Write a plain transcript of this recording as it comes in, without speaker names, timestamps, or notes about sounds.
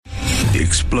The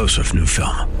explosive new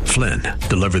film, Flynn,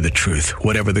 deliver the truth,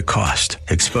 whatever the cost,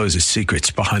 exposes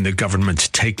secrets behind the government's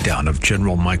takedown of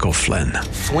General Michael Flynn.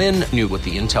 Flynn knew what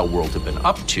the intel world had been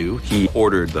up to. He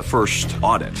ordered the first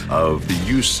audit of the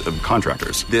use of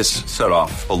contractors. This set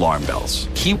off alarm bells.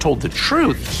 He told the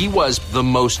truth. He was the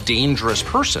most dangerous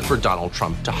person for Donald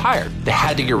Trump to hire. They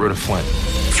had to get rid of Flynn.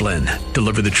 Flynn,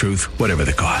 deliver the truth, whatever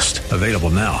the cost. Available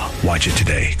now. Watch it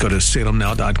today. Go to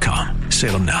salemnow.com.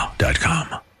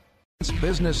 salemnow.com.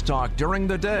 Business talk during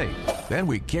the day. Then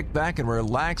we kick back and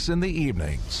relax in the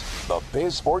evenings. The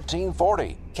Biz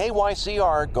 1440,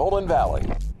 KYCR Golden Valley.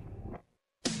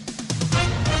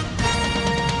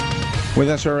 With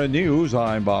SRN News,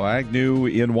 I'm Bob Agnew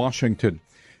in Washington.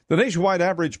 The nationwide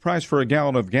average price for a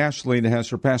gallon of gasoline has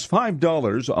surpassed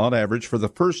 $5 on average for the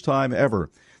first time ever.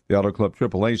 The Auto Club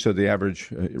AAA said the average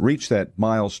reached that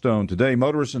milestone today.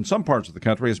 Motorists in some parts of the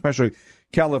country, especially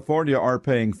California, are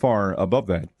paying far above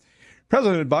that.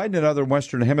 President Biden and other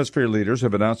Western Hemisphere leaders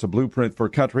have announced a blueprint for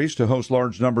countries to host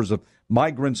large numbers of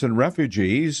migrants and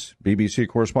refugees. BBC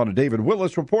correspondent David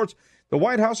Willis reports the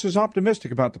White House is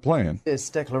optimistic about the plan. This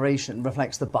declaration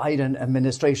reflects the Biden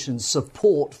administration's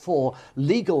support for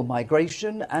legal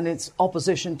migration and its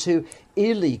opposition to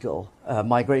illegal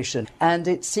migration. And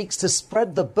it seeks to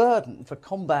spread the burden for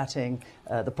combating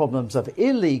the problems of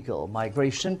illegal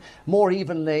migration more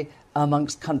evenly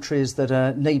amongst countries that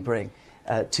are neighboring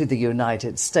to the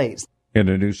United States. And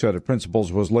a new set of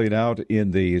principles was laid out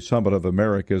in the Summit of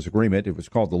America's agreement. It was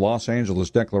called the Los Angeles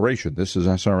Declaration. This is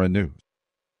SRN News.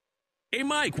 Hey,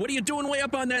 Mike, what are you doing way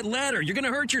up on that ladder? You're going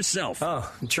to hurt yourself.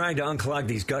 Oh, I'm trying to unclog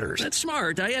these gutters. That's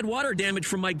smart. I had water damage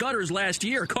from my gutters last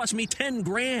year. It cost me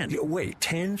 $10,000. Wait,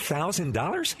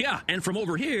 $10,000? Yeah, and from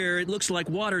over here, it looks like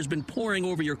water's been pouring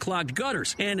over your clogged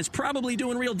gutters, and it's probably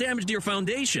doing real damage to your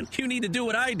foundation. You need to do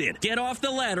what I did. Get off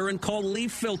the ladder and call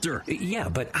Leaf Filter. Yeah,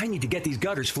 but I need to get these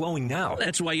gutters flowing now.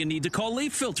 That's why you need to call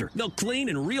Leaf Filter. They'll clean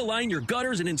and realign your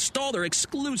gutters and install their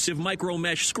exclusive micro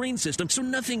mesh screen system so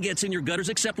nothing gets in your gutters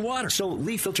except water. So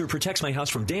Leaf Filter protects my house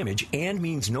from damage and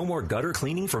means no more gutter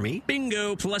cleaning for me?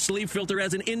 Bingo! Plus, Leaf Filter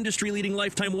has an industry-leading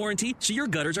lifetime warranty, so your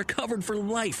gutters are covered for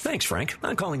life. Thanks, Frank.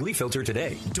 I'm calling Leaf Filter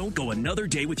today. Don't go another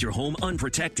day with your home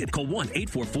unprotected. Call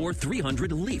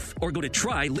 1-844-300-LEAF or go to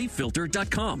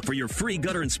tryleaffilter.com for your free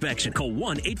gutter inspection. Call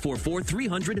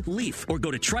 1-844-300-LEAF or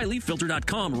go to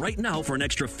tryleaffilter.com right now for an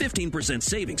extra 15%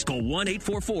 savings. Call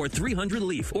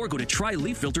 1-844-300-LEAF or go to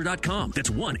tryleaffilter.com. That's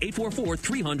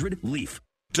 1-844-300-LEAF.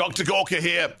 Dr. Gorka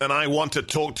here, and I want to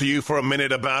talk to you for a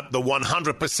minute about the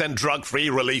 100% drug-free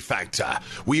Relief Factor.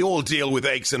 We all deal with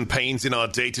aches and pains in our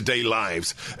day-to-day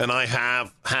lives, and I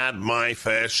have had my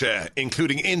fair share,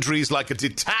 including injuries like a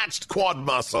detached quad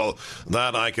muscle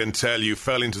that I can tell you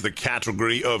fell into the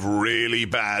category of really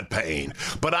bad pain.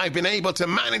 But I've been able to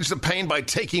manage the pain by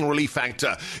taking Relief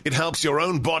Factor. It helps your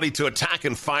own body to attack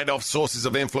and fight off sources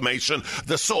of inflammation,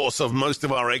 the source of most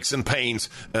of our aches and pains,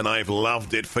 and I've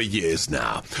loved it for years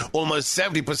now. Almost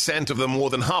 70% of the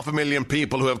more than 500,000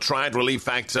 people who have tried Relief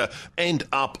Factor end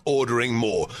up ordering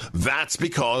more. That's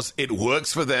because it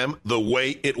works for them the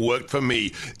way it worked for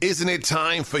me. Isn't it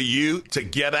time for you to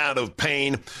get out of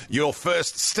pain? Your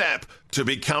first step to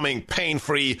becoming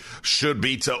pain-free should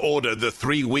be to order the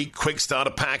 3-week quick starter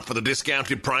pack for the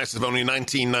discounted price of only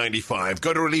 $19.95.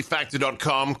 Go to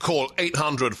relieffactor.com, call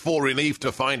 800-4RELIEF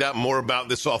to find out more about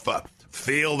this offer.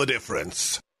 Feel the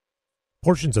difference.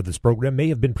 Portions of this program may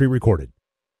have been pre-recorded.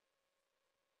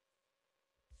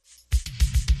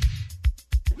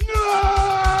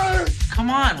 No! Come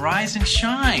on, rise and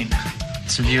shine.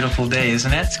 It's a beautiful day,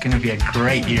 isn't it? It's going to be a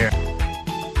great year.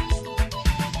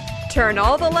 Turn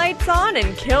all the lights on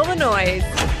and kill the noise.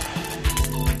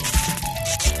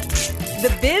 The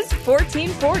Biz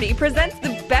 1440 presents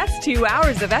the best 2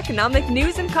 hours of economic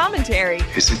news and commentary.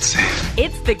 Is it safe?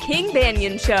 It's the King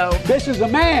Banyan Show. This is a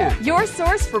man. Your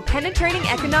source for penetrating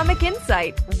economic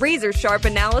insight, razor-sharp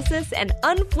analysis, and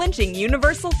unflinching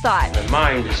universal thought. The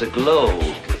mind is a globe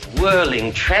with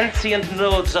whirling, transient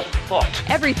nodes of thought.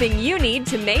 Everything you need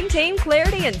to maintain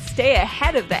clarity and stay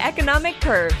ahead of the economic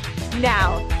curve.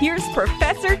 Now, here's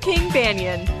Professor King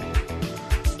Banyan.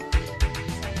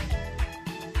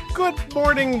 Good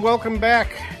morning. Welcome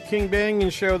back. King Banyan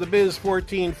Show, the Biz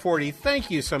 1440. Thank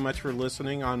you so much for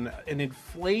listening on an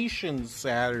inflation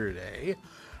Saturday,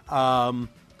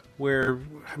 where,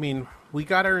 we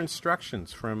got our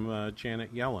instructions from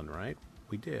Janet Yellen, right?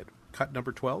 We did. Cut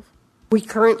number 12. We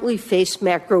currently face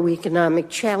macroeconomic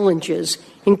challenges,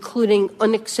 including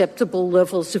unacceptable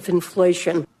levels of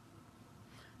inflation.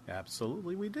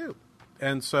 Absolutely, we do.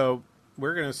 And so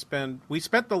we're going to we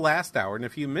spent the last hour, and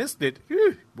if you missed it,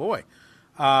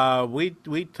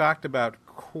 we talked about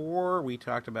core, we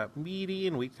talked about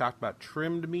median, we talked about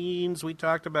trimmed means, we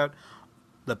talked about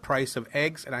the price of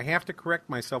eggs, and I have to correct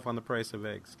myself on the price of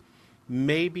eggs.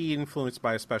 May be influenced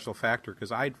by a special factor,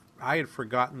 because I had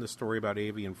forgotten the story about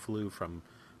avian flu from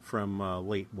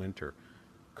late winter.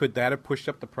 Could that have pushed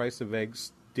up the price of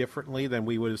eggs differently than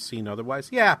we would have seen otherwise?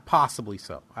 Yeah, possibly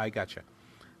so. I gotcha.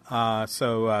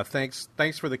 So thanks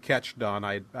for the catch, Don.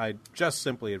 I just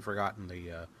simply had forgotten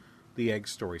the egg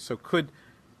story. But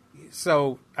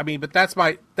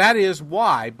that is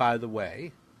why, by the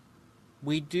way,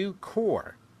 we do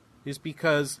core, is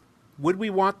because would we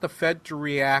want the Fed to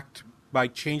react by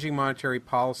changing monetary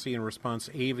policy in response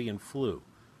to avian flu?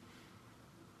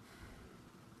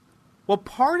 Well,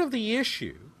 part of the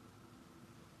issue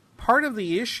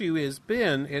has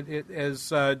been, as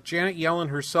Janet Yellen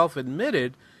herself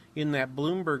admitted in that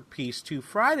Bloomberg piece 2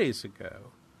 Fridays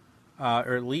ago,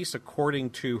 or at least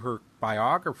according to her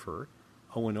biographer,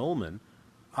 Owen Ullman,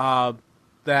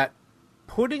 that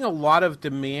putting a lot of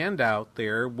demand out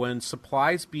there when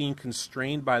supplies being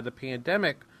constrained by the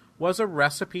pandemic was a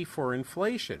recipe for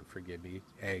inflation. Forgive me,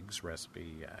 eggs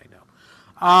recipe, yeah, I know.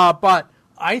 But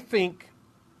I think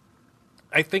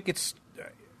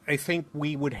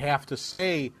we would have to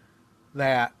say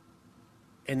that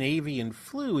an avian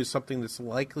flu is something that's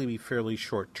likely to be fairly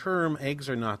short term. Eggs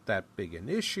are not that big an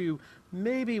issue.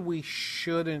 Maybe we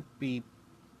shouldn't do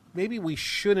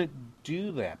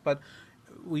that, but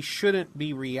we shouldn't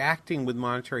be reacting with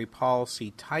monetary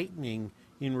policy tightening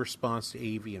in response to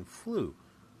avian flu.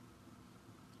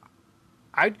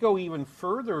 I'd probably go even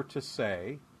further to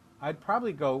say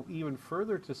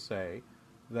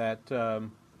that,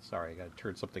 sorry, I got to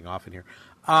turn something off in here.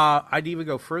 I'd even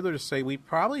go further to say we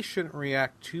probably shouldn't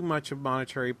react too much of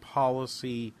monetary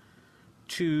policy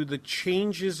to the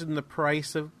changes in the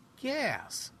price of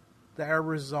gas that are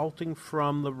resulting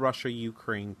from the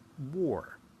Russia-Ukraine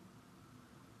war.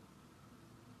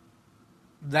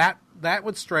 That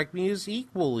would strike me as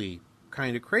equally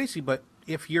kind of crazy, but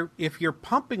if you're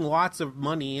pumping lots of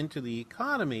money into the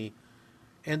economy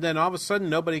and then all of a sudden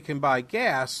nobody can buy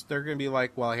gas, they're going to be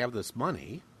like, well, I have this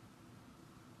money.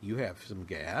 You have some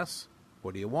gas.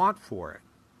 What do you want for it?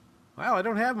 Well, I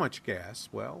don't have much gas.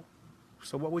 Well,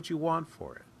 so what would you want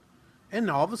for it? And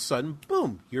all of a sudden,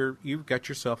 boom, you've got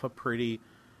yourself a pretty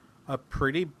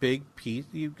big piece.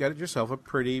 You've got yourself a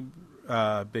pretty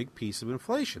big piece of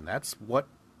inflation. That's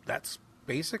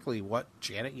basically what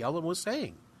Janet Yellen was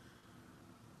saying.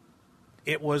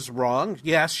 It was wrong.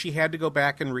 Yes, she had to go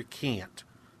back and recant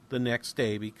the next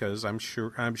day because I'm sure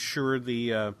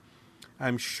the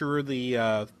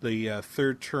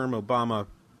third term Obama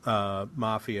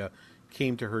mafia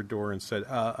came to her door and said,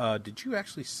 did you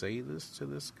actually say this to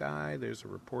this guy? There's a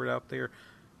report out there.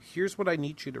 Here's what I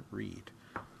need you to read.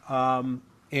 And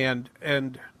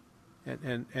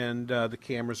the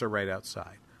cameras are right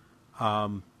outside.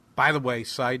 By the way,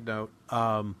 side note,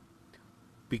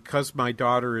 because my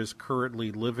daughter is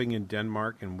currently living in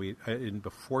Denmark and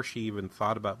before she even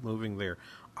thought about moving there,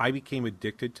 I became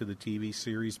addicted to the TV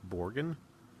series Borgen.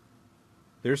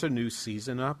 There's a new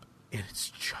season up, and it's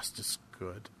just as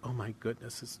good. Oh, my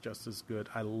goodness, it's just as good.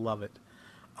 I love it.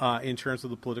 In terms of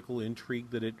the political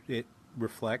intrigue that it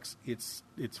reflects, it's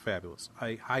fabulous.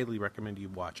 I highly recommend you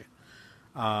watch it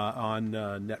on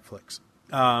Netflix.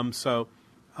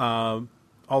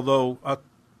 Although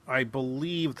I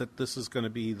believe that this is going to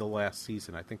be the last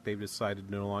season. I think they've decided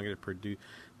no longer to produce.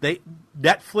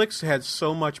 Netflix had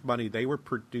so much money, they were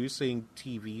producing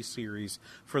TV series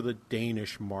for the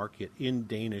Danish market in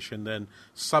Danish and then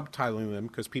subtitling them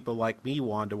because people like me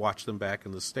wanted to watch them back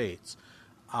in the States.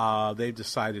 They've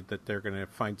decided that they're going to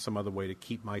find some other way to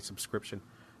keep my subscription,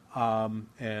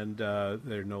 and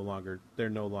they're no longer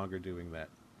doing that.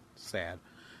 Sad.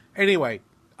 Anyway,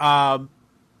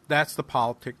 that's the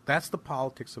politics. That's the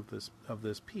politics of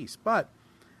this piece. But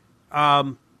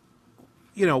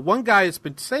one guy has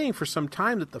been saying for some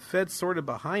time that the Fed's sort of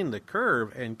behind the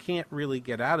curve and can't really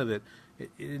get out of it,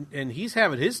 and he's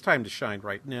having his time to shine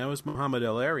right now. Is Mohamed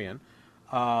El-Erian.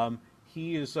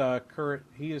 He is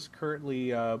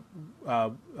currently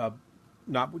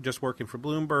not just working for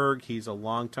Bloomberg. He's a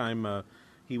longtime.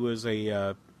 He was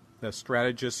a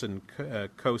strategist and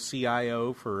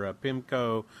co-CIO for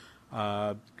PIMCO.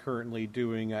 Currently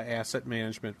doing asset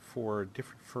management for a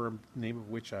different firm, name of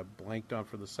which I blanked on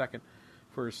for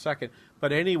a second.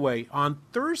 But anyway, on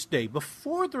Thursday,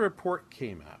 before the report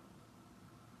came out,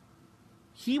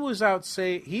 he was out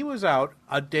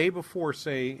a day before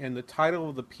saying, and the title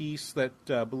of the piece that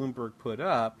Bloomberg put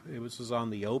up, it was on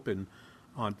the Open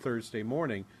on Thursday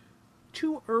morning,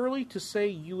 too early to say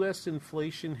U.S.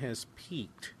 inflation has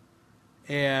peaked.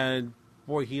 And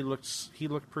boy, he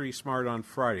looked pretty smart on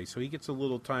Friday. So he gets a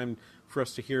little time for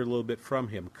us to hear a little bit from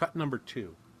him. Cut number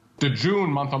 2. The June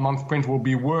month-on-month print will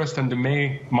be worse than the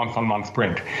May month-on-month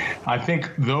print. I think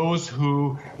those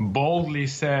who boldly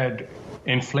said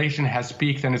inflation has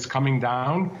peaked and it's coming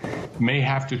down may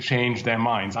have to change their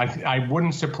minds. I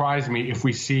wouldn't surprise me if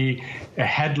we see a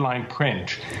headline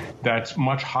print that's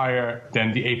much higher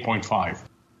than the 8.5.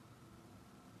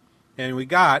 And we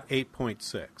got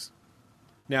 8.6.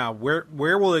 Now, where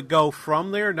will it go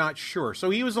from there? Not sure.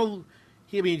 So he was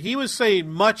saying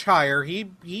much higher.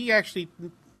 He actually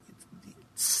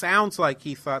sounds like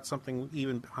he thought something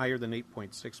even higher than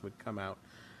 8.6 would come out,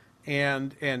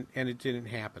 and it didn't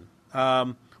happen.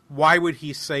 Why would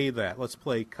he say that? Let's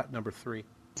play cut number 3.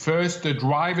 First, the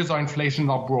drivers of inflation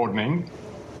are broadening,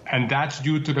 and that's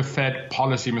due to the Fed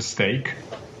policy mistake.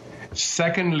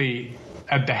 Secondly,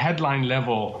 at the headline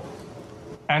level,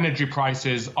 energy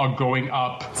prices are going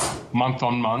up month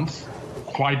on month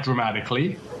quite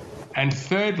dramatically. And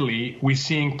thirdly, we're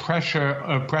seeing pressure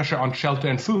on shelter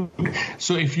and food.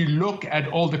 So if you look at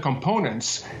all the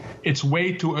components, it's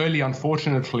way too early,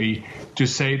 unfortunately, to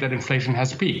say that inflation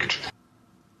has peaked.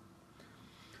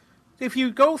 If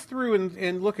you go through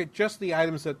and look at just the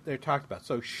items that they're talked about,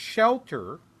 so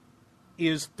shelter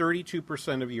is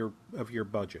 32% of your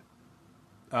budget.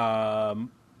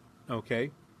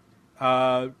 Okay.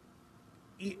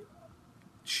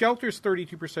 Shelter's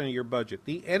 32% of your budget.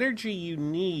 The energy you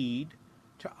need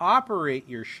to operate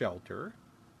your shelter,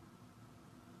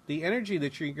 the energy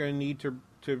that you're going to need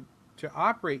to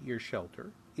operate your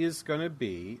shelter is going to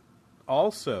be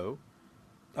also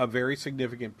a very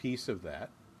significant piece of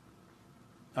that.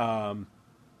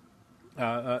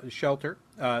 Shelter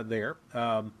there.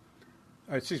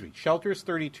 Shelter is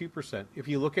 32%. If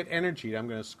you look at energy, I'm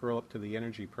going to scroll up to the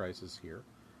energy prices here.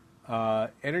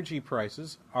 Energy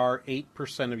prices are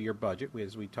 8% of your budget,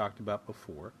 as we talked about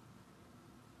before.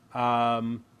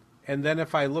 And then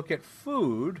if I look at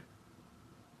food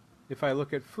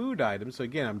items,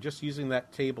 again, I'm just using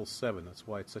that table 7. That's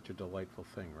why it's such a delightful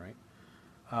thing, right?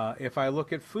 If I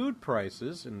look at food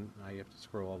prices, and I have to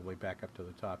scroll all the way back up to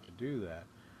the top to do that,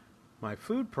 my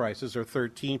food prices are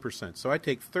 13%. So I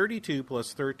take 32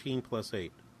 plus 13 plus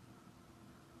 8.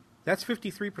 That's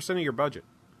 53% of your budget.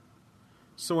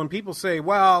 So when people say,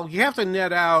 well, you have to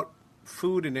net out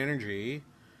food and energy,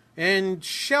 and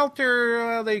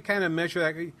shelter, they kind of measure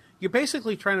that. You're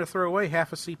basically trying to throw away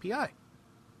half a CPI.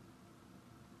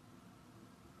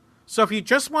 So if you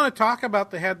just want to talk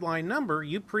about the headline number,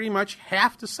 you pretty much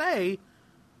have to say,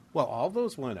 well, all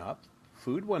those went up.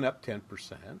 Food went up 10%.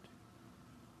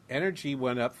 Energy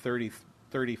went up 35%.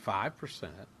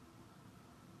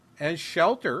 And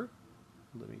shelter,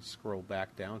 let me scroll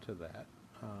back down to that.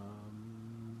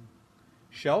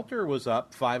 Shelter was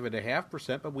up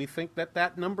 5.5%, but we think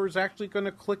that number is actually going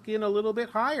to click in a little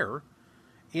bit higher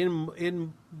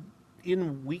in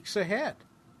weeks ahead.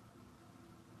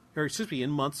 Or excuse me,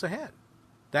 in months ahead.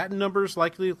 That number is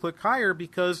likely to click higher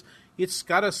because it's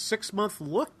got a 6-month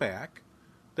look back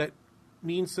that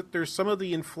means that there's some of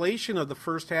the inflation of the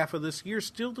first half of this year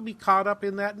still to be caught up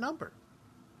in that number.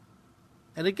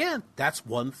 And again, that's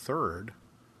 1/3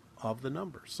 of the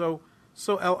number. So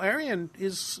El-Arian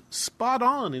is spot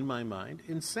on in my mind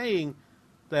in saying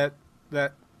that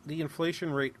the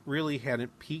inflation rate really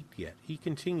hadn't peaked yet. He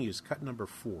continues, cut number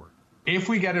 4. If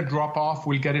we get a drop-off,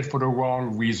 we'll get it for the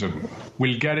wrong reason.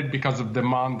 We'll get it because of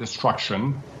demand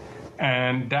destruction,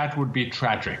 and that would be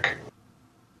tragic.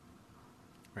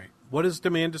 Right. What does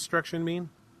demand destruction mean?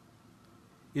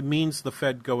 It means the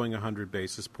Fed going 100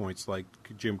 basis points, like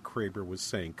Jim Cramer was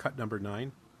saying. Cut number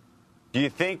 9. Do you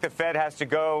think the Fed has to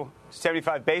go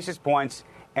 75 basis points,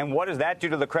 and what does that do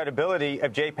to the credibility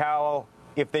of Jay Powell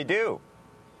if they do?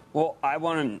 Well, I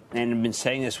want to, and I've been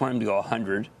saying this, want him to go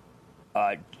 100.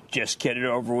 Just get it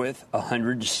over with,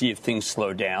 100 to see if things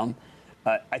slow down.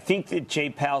 I think that Jay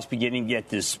Powell's beginning to get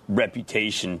this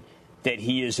reputation that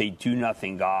he is a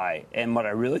do-nothing guy. And what I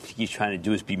really think he's trying to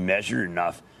do is be measured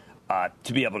enough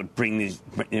to be able to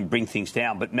bring things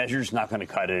down. But measure's not going to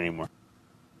cut it anymore.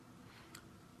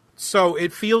 So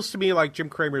it feels to me like Jim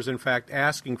Cramer's, in fact,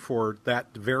 asking for that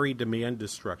very demand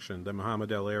destruction that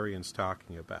Mohamed El-Arian's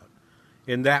talking about.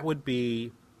 And that would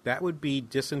be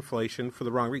disinflation for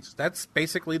the wrong reasons. That's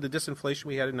basically the disinflation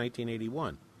we had in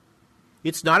 1981.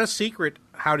 It's not a secret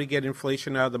how to get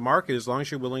inflation out of the market as long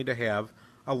as you're willing to have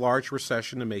a large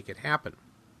recession to make it happen.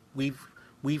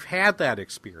 We've had that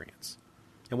experience.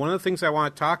 And one of the things I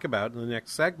want to talk about in the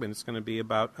next segment is going to be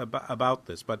about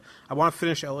this. But I want to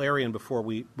finish El-Arian before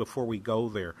we go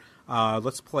there.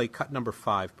 Let's play cut number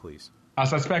 5, please. I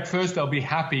suspect first they'll be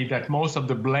happy that most of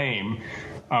the blame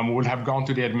will have gone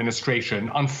to the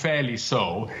administration, unfairly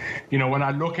so. You know, when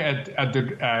I look at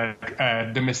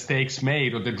the mistakes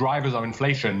made or the drivers of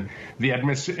inflation, the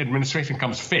administration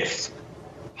comes fifth.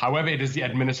 However, it is the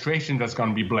administration that's going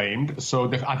to be blamed.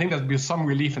 So I think there'll be some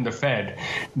relief in the Fed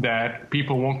that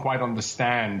people won't quite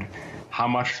understand how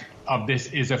much of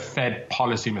this is a Fed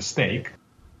policy mistake.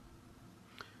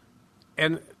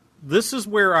 And this is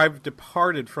where I've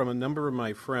departed from a number of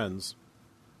my friends.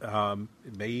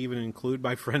 It may even include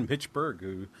my friend Mitch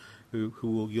Berg,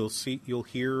 who you'll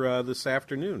hear this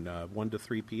afternoon, 1 to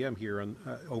 3 p.m. here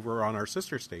over on our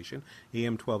sister station,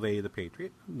 AM 1280 The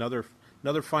Patriot. Another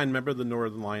fine member of the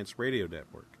Northern Alliance Radio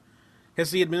Network. Has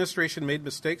the administration made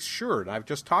mistakes? Sure, and I've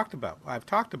talked about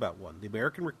one. The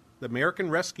American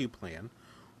Rescue Plan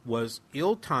was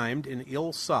ill-timed and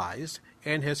ill-sized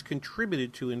and has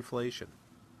contributed to inflation.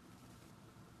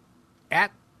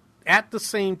 At the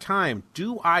same time,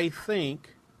 do I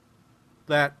think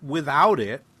that without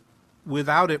it,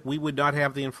 we would not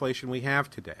have the inflation we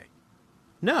have today?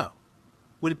 No.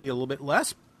 Would it be a little bit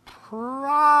less?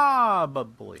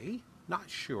 Probably. Not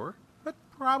sure, but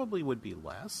probably would be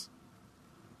less.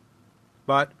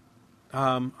 But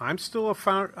I'm still a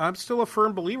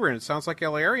firm believer, and it sounds like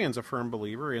L-Arian's a firm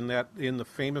believer in the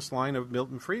famous line of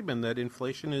Milton Friedman that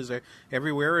inflation is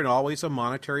everywhere and always a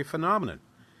monetary phenomenon.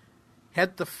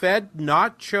 Had the Fed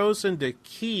not chosen to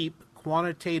keep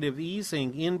quantitative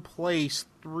easing in place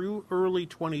through early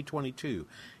 2022,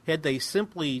 had they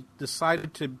simply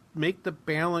decided to make the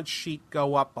balance sheet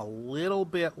go up a little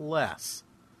bit less,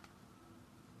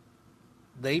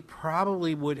 they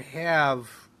probably would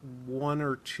have one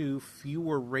or two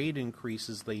fewer rate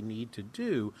increases they need to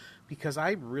do, because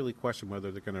I really question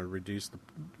whether they're going to reduce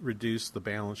the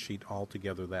balance sheet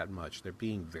altogether that much. They're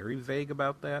being very vague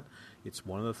about that. It's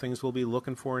one of the things we'll be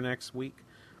looking for next week.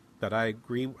 But I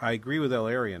agree with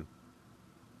L-Arian.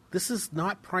 This is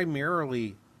not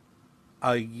primarily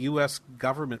a U.S.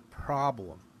 government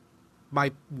problem.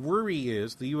 My worry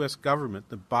is the U.S. government,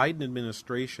 the Biden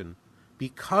administration,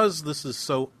 because this is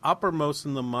so uppermost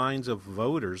in the minds of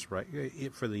voters, right,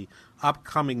 for the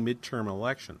upcoming midterm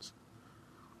elections,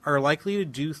 are likely to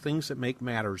do things that make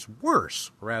matters worse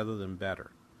rather than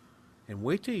better. And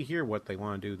wait till you hear what they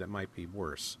want to do that might be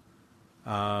worse.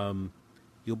 You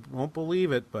won't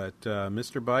believe it, but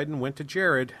Mr. Biden went to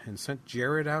Jared and sent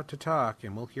Jared out to talk,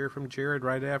 and we'll hear from Jared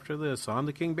right after this on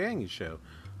the King Banyan Show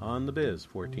on the Biz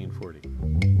 1440.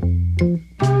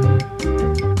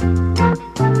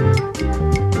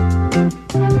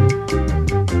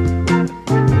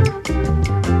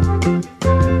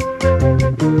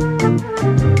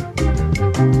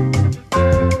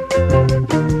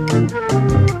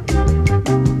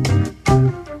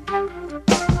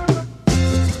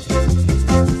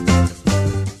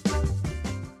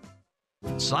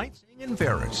 Sightseeing in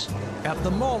Paris, at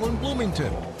the mall in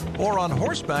Bloomington, or on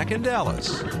horseback in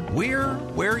Dallas. We're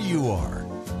where you are.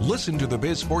 Listen to the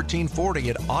Biz 1440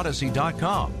 at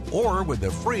Odyssey.com or with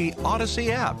the free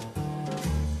Odyssey app.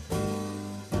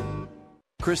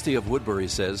 Christy of Woodbury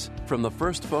says, from the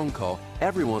first phone call,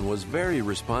 everyone was very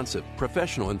responsive,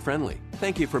 professional, and friendly.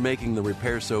 Thank you for making the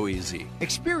repair so easy.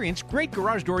 Experience great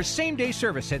garage doors same-day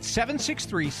service at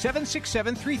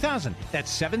 763-767-3000.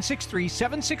 That's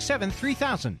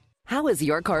 763-767-3000. How is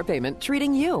your car payment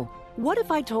treating you? What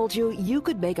if I told you you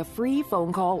could make a free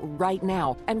phone call right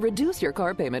now and reduce your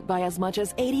car payment by as much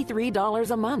as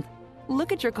 $83 a month?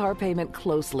 Look at your car payment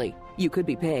closely. You could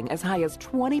be paying as high as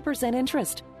 20%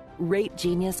 interest. Rate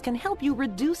Genius can help you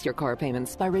reduce your car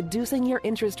payments by reducing your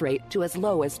interest rate to as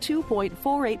low as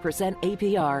 2.48%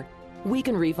 APR. We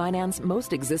can refinance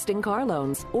most existing car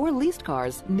loans or leased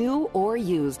cars, new or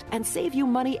used, and save you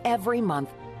money every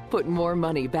month. Put more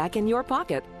money back in your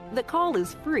pocket. The call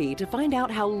is free to find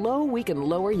out how low we can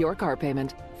lower your car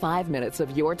payment. 5 minutes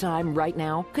of your time right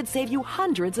now could save you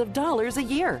hundreds of dollars a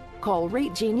year. Call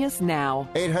Rate Genius now.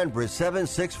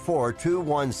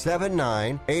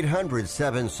 800-764-2179.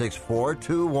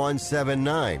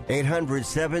 800-764-2179.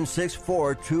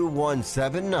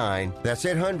 800-764-2179. That's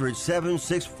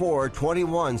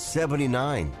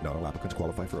 800-764-2179. Not all applicants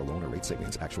qualify for a loan or rate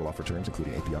savings. Actual offer terms,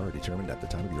 including APR, are determined at the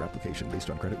time of your application based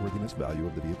on creditworthiness, value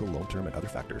of the vehicle, loan term, and other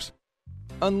factors.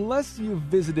 Unless you've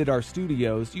visited our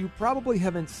studios, you probably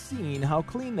haven't seen how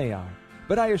clean they are.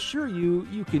 But I assure you,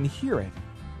 you can hear it.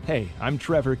 Hey, I'm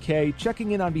Trevor Kay,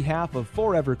 checking in on behalf of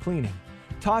Forever Cleaning.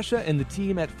 Tasha and the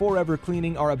team at Forever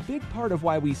Cleaning are a big part of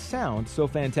why we sound so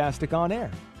fantastic on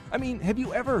air. I mean, have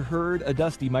you ever heard a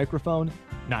dusty microphone?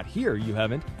 Not here, you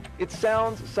haven't. It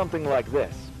sounds something like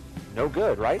this. No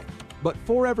good, right? But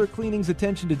Forever Cleaning's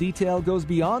attention to detail goes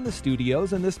beyond the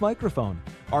studios and this microphone.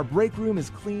 Our break room is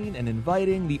clean and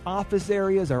inviting, the office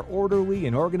areas are orderly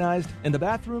and organized, and the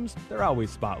bathrooms, they're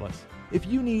always spotless. If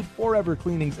you need Forever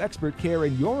Cleaning's expert care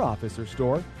in your office or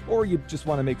store, or you just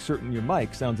want to make certain your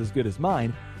mic sounds as good as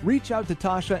mine, reach out to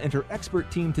Tasha and her expert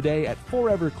team today at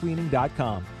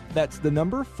forevercleaning.com. That's the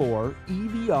number 4,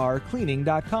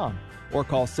 EVRcleaning.com. Or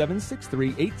call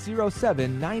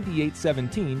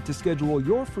 763-807-9817 to schedule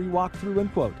your free walkthrough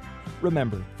and quote.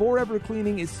 Remember, Forever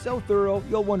Cleaning is so thorough,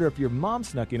 you'll wonder if your mom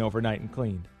snuck in overnight and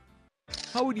cleaned.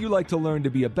 How would you like to learn to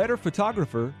be a better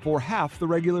photographer for half the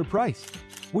regular price?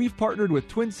 We've partnered with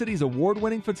Twin Cities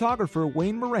award-winning photographer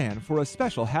Wayne Moran for a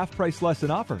special half-price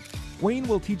lesson offer. Wayne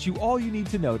will teach you all you need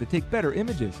to know to take better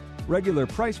images. Regular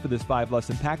price for this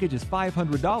 5-lesson package is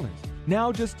 $500.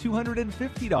 Now just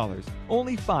 $250.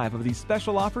 Only 5 of these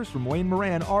special offers from Wayne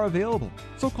Moran are available.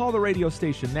 So call the radio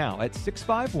station now at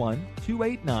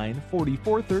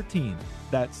 651-289-4413.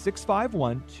 That's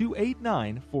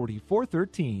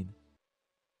 651-289-4413.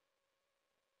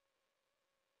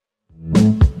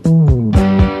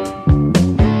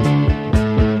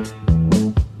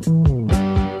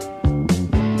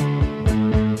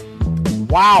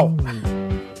 Wow.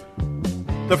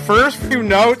 The first few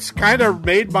notes kind of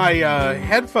made my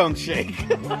headphones shake.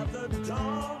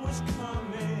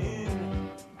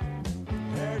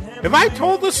 Have I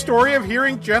told the story of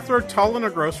hearing Jethro Tull in a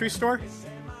grocery store?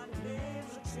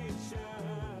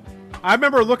 I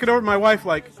remember looking over at my wife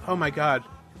like, oh my God,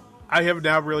 I have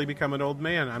now really become an old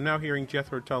man. I'm now hearing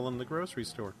Jethro Tull in the grocery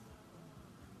store.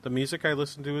 The music I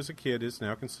listened to as a kid is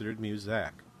now considered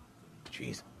muzak.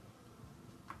 Jeez.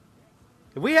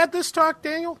 Have we had this talk,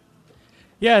 Daniel?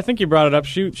 Yeah, I think you brought it up.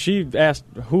 She asked,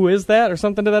 who is that, or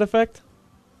something to that effect?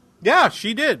 Yeah,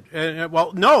 she did.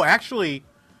 Well, no, actually,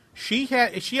 she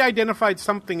identified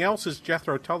something else as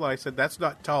Jethro Tull. I said, that's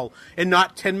not Tull. And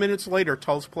not 10 minutes later,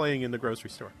 Tull's playing in the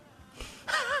grocery store.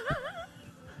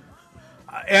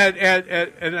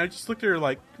 and I just looked at her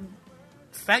like,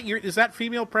 is that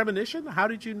female premonition? How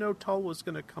did you know Tull was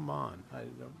going to come on? I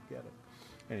don't get it.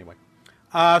 Anyway.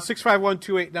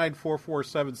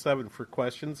 651-289-4477 for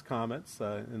questions, comments,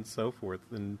 and so forth.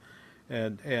 And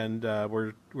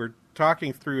we're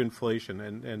talking through inflation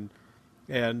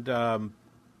and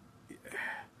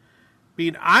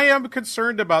I am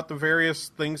concerned about the various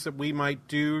things that we might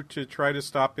do to try to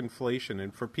stop inflation.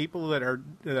 And for people that are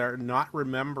not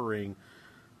remembering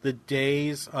the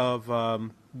days of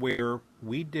where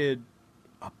we did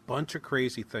a bunch of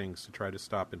crazy things to try to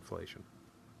stop inflation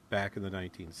back in the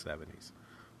 1970s.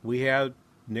 We had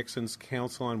Nixon's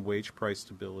Council on Wage Price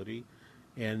Stability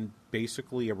and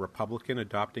basically a Republican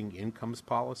adopting incomes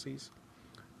policy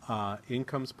to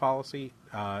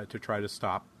try to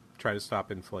stop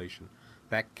inflation.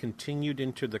 That continued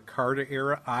into the Carter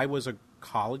era. I was a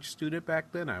college student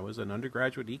back then. I was an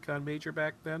undergraduate econ major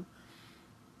back then.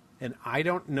 And I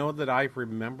don't know that I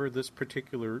remember this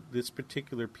particular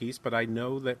piece, but I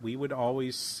know that we would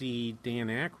always see Dan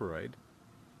Aykroyd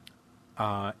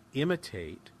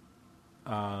imitate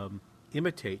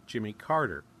Jimmy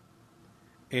Carter.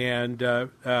 And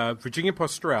Virginia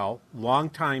Postrel,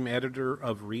 longtime editor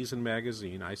of Reason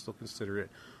magazine, I still consider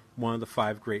it one of the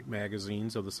 5 great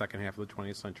magazines of the second half of the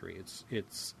 20th century.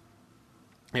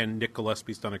 And Nick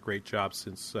Gillespie's done a great job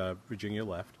since Virginia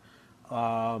left.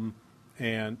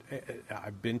 And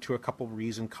I've been to a couple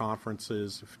Reason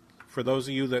conferences. For those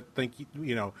of you that think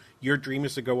your dream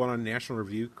is to go on a National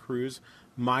Review cruise,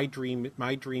 my dream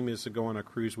is to go on a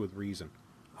cruise with Reason.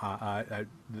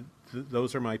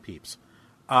 Those are my peeps.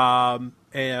 And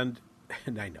I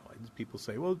know people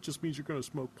say, well, it just means you're going to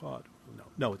smoke pot.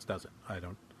 No, it doesn't.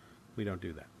 We don't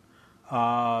do that.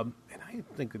 And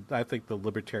I think the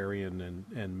libertarian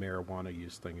and marijuana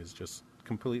use thing is just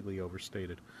completely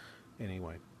overstated.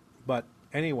 Anyway,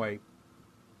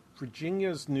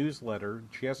 Virginia's newsletter,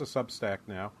 she has a Substack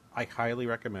now. I highly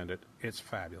recommend it. It's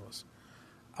fabulous.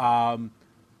 Now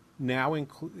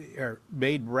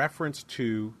made reference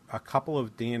to a couple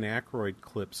of Dan Aykroyd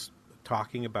clips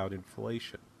talking about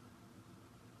inflation.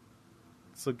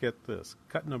 So get this.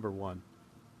 Cut number 1.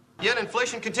 Yet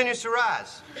inflation continues to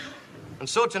rise. And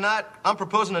so tonight, I'm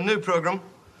proposing a new program,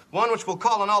 one which will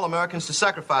call on all Americans to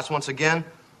sacrifice once again,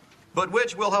 but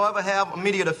which will, however, have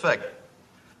immediate effect.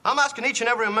 I'm asking each and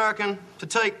every American to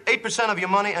take 8% of your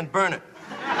money and burn it.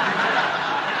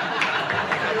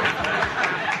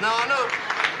 Now, I know...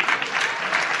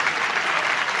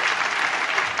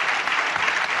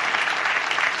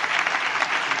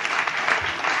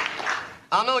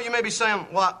 I know you may be saying,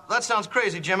 well, that sounds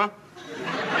crazy, Jimmy.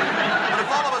 But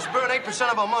if all of us burn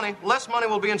 8% of our money, less money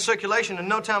will be in circulation. In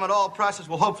no time at all, prices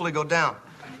will hopefully go down.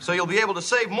 So you'll be able to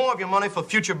save more of your money for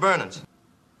future burn-ins.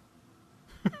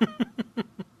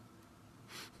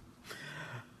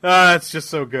 That's just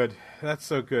so good. That's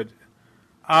so good.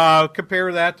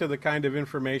 Compare that to the kind of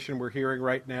information we're hearing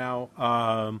right now.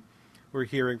 We're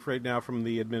hearing right now from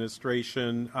the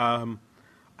administration.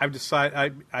 I've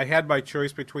decided I had my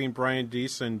choice between Brian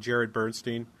Deese and Jared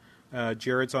Bernstein.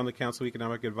 Jared's on the Council of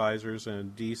Economic Advisors,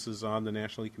 and Deese is on the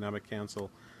National Economic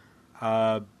Council.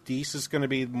 Deese is going to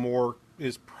be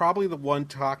is probably the one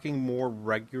talking more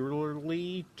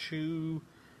regularly to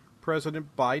President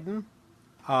Biden.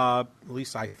 At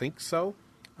least I think so,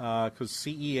 because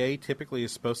CEA typically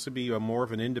is supposed to be more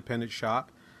of an independent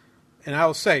shop. And I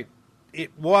will say,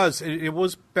 it was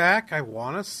back, I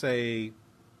want to say,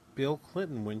 Bill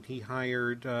Clinton when he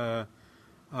hired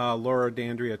Laura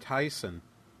D'Andrea Tyson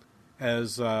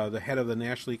as the head of the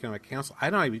National Economic Council.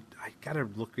 I got to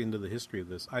look into the history of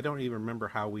this. I don't even remember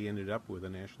how we ended up with the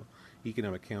National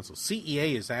Economic Council.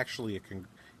 CEA is actually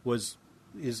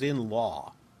is in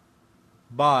law,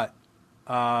 but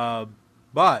I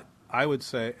would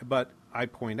say, but I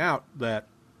point out that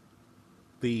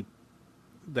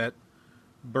that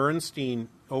Bernstein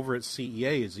over at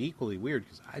CEA is equally weird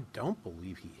because I don't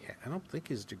believe I don't think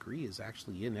his degree is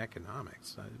actually in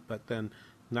economics. But then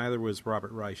neither was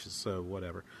Robert Reich's, so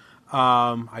whatever.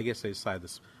 I guess they decided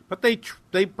this, but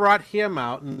they brought him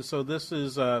out, and so this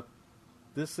is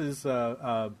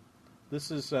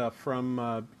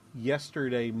from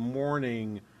yesterday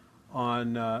morning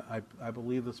on. I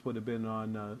believe this would have been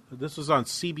on. This was on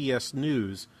CBS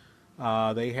News.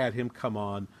 They had him come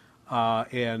on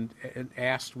and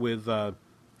asked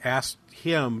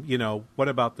him, what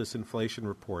about this inflation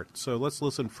report? So let's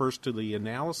listen first to the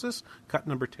analysis. Cut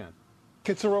number 10.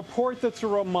 It's a report that's a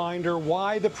reminder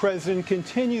why the president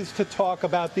continues to talk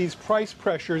about these price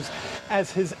pressures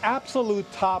as his absolute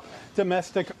top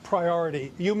domestic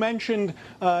priority. You mentioned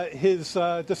his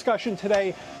discussion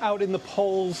today out in the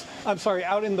ports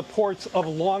of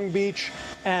Long Beach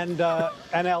and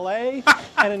L.A.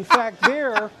 And in fact,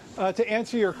 there, to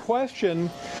answer your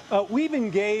question, we've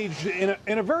engaged in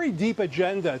a very deep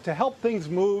agenda to help things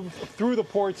move through the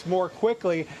ports more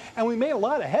quickly, and we made a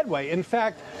lot of headway. In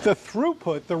fact, the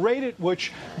throughput, the rate at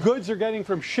which goods are getting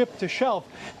from ship to shelf,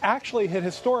 actually hit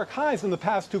historic highs in the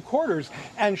past 2 quarters,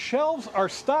 and shelves are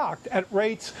stocked at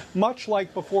rates much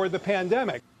like before the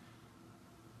pandemic.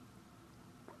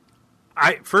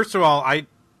 First of all, I'm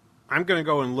going to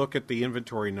go and look at the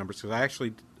inventory numbers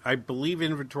because I believe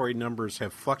inventory numbers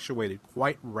have fluctuated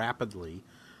quite rapidly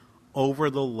over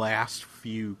the last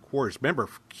few quarters. Remember,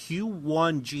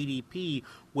 Q1 GDP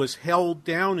was held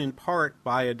down in part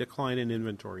by a decline in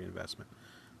inventory investment.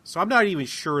 So I'm not even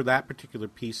sure that particular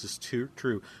piece is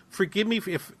true. Forgive me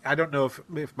if I don't know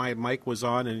if my mic was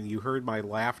on and you heard my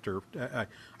laughter.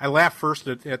 I laughed first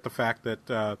at the fact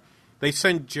that they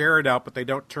send Jared out, but they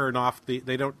don't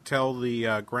they don't tell the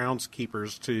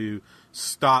groundskeepers to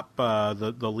stop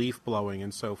the leaf blowing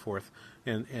and so forth,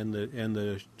 and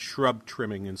the shrub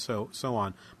trimming and so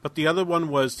on. But the other one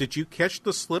was, did you catch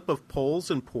the slip of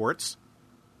poles and ports?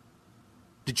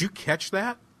 Did you catch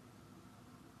that?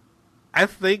 I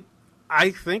think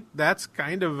that's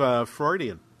kind of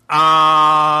Freudian.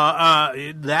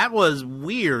 That was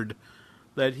weird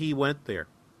that he went there.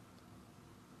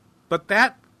 But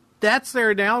that's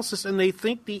their analysis, and they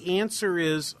think the answer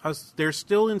is they're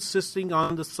still insisting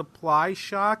on the supply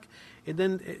shock, and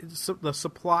then the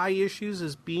supply issues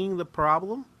as being the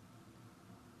problem.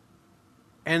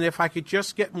 And if I could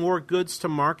just get more goods to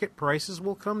market, prices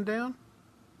will come down.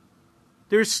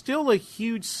 There's still a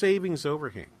huge savings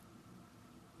overhang.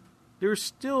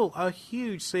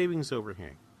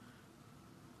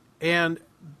 And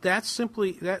that's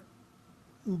simply that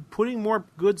putting more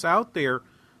goods out there,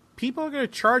 people are going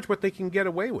to charge what they can get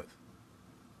away with.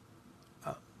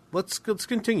 Let's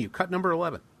continue. Cut number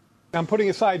 11. I'm putting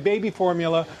aside baby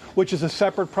formula, which is a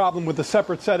separate problem with a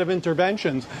separate set of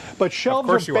interventions, but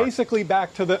shelves are basically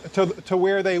back to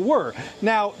where they were.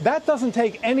 Now, that doesn't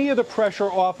take any of the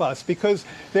pressure off us because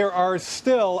there are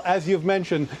still, as you've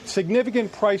mentioned,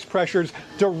 significant price pressures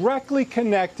directly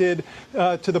connected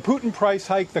to the Putin price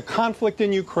hike, the conflict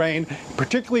in Ukraine,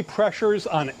 particularly pressures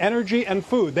on energy and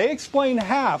food. They explain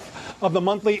half of the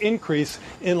monthly increase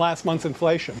in last month's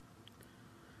inflation.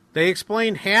 They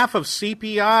explain half of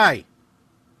CPI.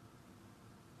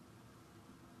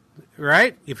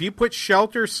 Right? If you put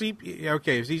shelter, CPI,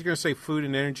 okay, if he's going to say food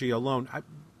and energy alone,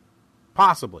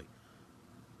 possibly.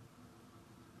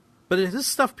 But this is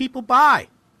stuff people buy.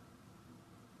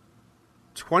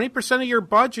 20% of your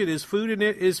budget is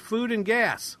food and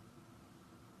gas.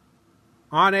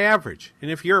 on average. And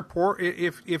if you're poor,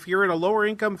 if you're in a lower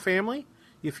income family,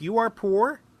 if you are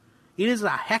poor, it is a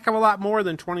heck of a lot more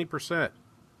than 20%.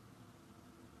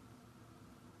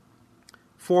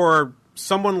 For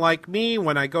someone like me,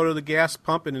 when I go to the gas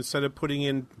pump and instead of putting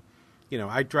in,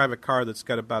 I drive a car that's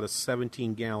got about a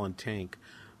 17-gallon tank,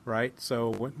 right?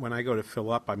 So when I go to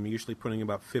fill up, I'm usually putting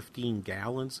about 15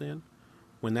 gallons in.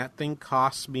 When that thing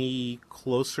costs me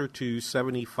closer to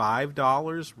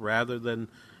 $75 rather than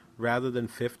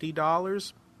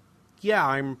 $50, yeah,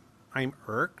 I'm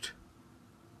irked.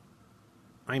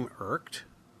 I'm irked.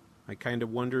 I kind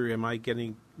of wonder, am I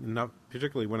getting enough,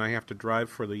 particularly when I have to drive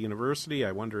for the university,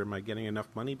 I wonder, am I getting enough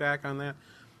money back on that?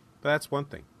 But that's one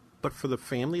thing. But for the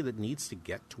family that needs to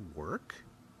get to work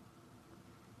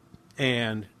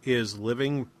and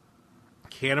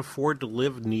can't afford to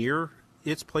live near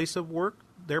its place of work,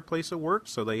 their place of work,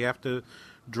 so they have to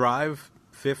drive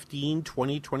 15,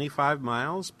 20, 25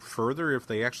 miles further if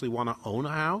they actually want to own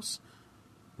a house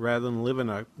rather than live in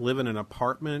an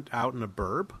apartment out in a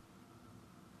burb.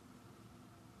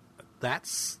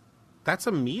 That's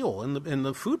a meal, and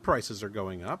the food prices are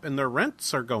going up, and the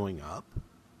rents are going up.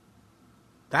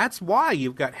 That's why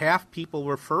you've got half people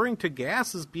referring to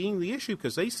gas as being the issue,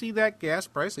 because they see that gas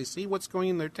price, they see what's going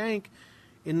in their tank,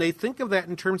 and they think of that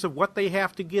in terms of what they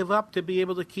have to give up to be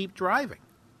able to keep driving.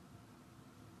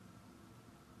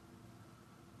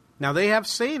 Now, they have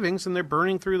savings, and they're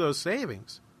burning through those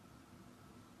savings.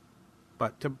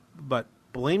 But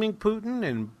blaming Putin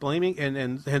and blaming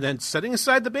and then setting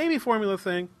aside the baby formula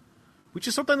thing, which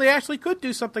is something they actually could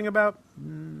do something about,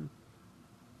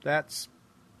 that's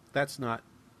not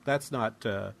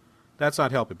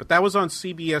helping. But that was on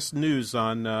CBS News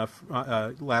on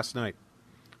last night.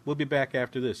 We'll be back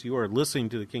after this. You are listening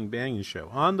to the King Banyan Show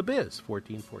on the Biz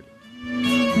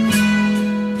 1440.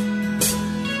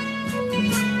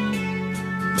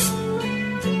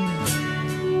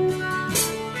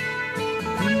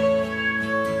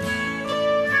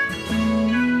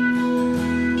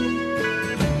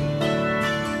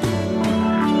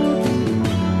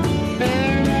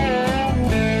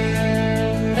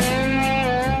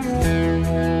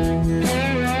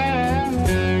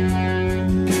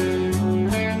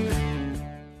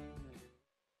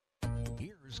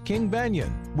 King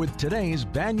Banyan with today's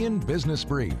Banyan Business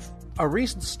Brief. A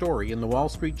recent story in the Wall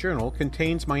Street Journal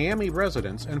contains Miami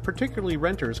residents and particularly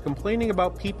renters complaining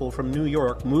about people from New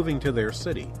York moving to their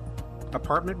city.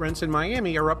 Apartment rents in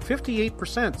Miami are up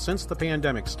 58% since the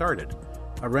pandemic started.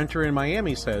 A renter in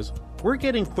Miami says, "We're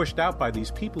getting pushed out by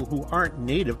these people who aren't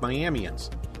native Miamians."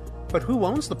 But who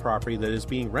owns the property that is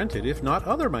being rented if not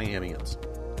other Miamians?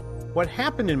 What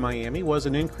happened in Miami was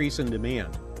an increase in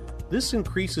demand. This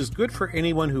increase is good for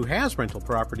anyone who has rental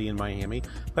property in Miami,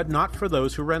 but not for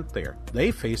those who rent there.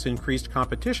 They face increased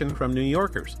competition from New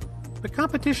Yorkers. But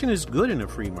competition is good in a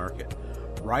free market.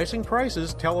 Rising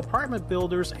prices tell apartment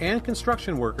builders and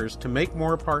construction workers to make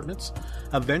more apartments,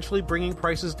 eventually bringing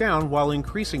prices down while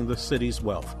increasing the city's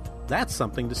wealth. That's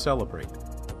something to celebrate.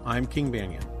 I'm King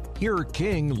Banyan. Hear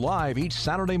King live each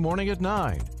Saturday morning at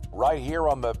 9. Right here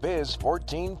on the Biz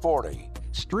 1440.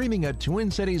 Streaming at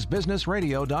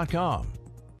TwinCitiesBusinessRadio.com.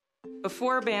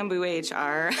 Before Bamboo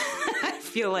HR, I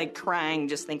feel like crying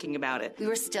just thinking about it. We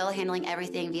were still handling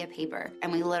everything via paper,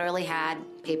 and we literally had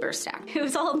paper stacked. It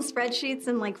was all in spreadsheets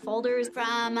and folders.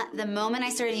 From the moment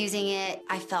I started using it,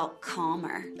 I felt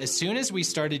calmer. As soon as we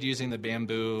started using the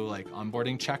Bamboo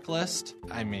onboarding checklist,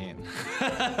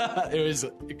 it was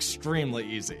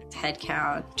extremely easy.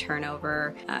 Headcount,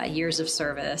 turnover, years of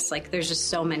service. There's just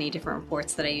so many different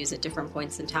reports that I use at different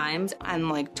points in time.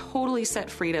 I'm totally set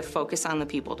free to focus on the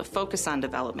people, to focus on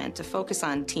development, to focus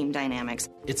on team dynamics.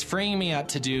 It's freeing me up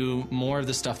to do more of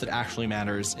the stuff that actually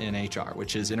matters in HR,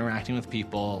 which is interacting with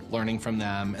people, learning from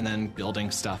them, and then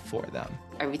building stuff for them.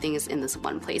 Everything is in this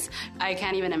one place. I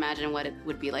can't even imagine what it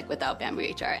would be like without Bamboo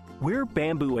HR. We're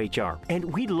Bamboo HR, and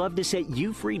we'd love to set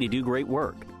you free to do great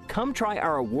work. Come try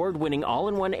our award-winning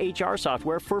all-in-one HR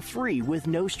software for free with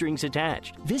no strings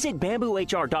attached. Visit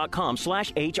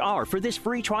bamboohr.com/HR for this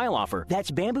free trial offer.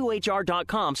 That's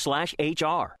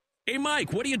bamboohr.com/HR. Hey,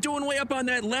 Mike, what are you doing way up on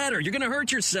that ladder? You're going to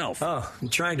hurt yourself. Oh, I'm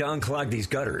trying to unclog these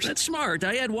gutters. That's smart.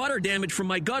 I had water damage from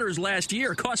my gutters last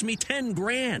year. It cost me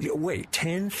 $10,000. Wait,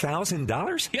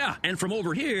 $10,000? Yeah, and from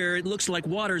over here, it looks like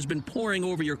water's been pouring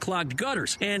over your clogged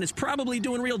gutters, and it's probably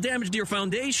doing real damage to your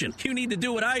foundation. You need to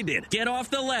do what I did. Get off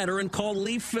the ladder and call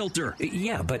Leaf Filter.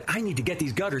 Yeah, but I need to get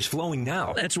these gutters flowing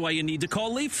now. That's why you need to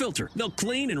call Leaf Filter. They'll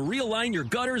clean and realign your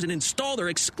gutters and install their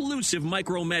exclusive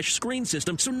micro mesh screen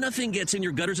system so nothing gets in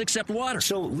your gutters except accept water.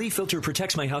 So Leaf Filter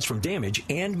protects my house from damage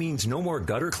and means no more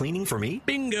gutter cleaning for me?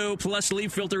 Bingo! Plus,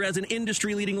 Leaf Filter has an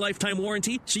industry-leading lifetime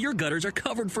warranty, so your gutters are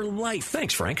covered for life.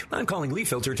 Thanks, Frank. I'm calling Leaf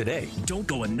Filter today. Don't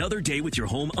go another day with your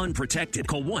home unprotected.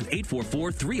 Call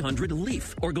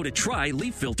 1-844-300-LEAF or go to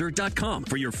tryleaffilter.com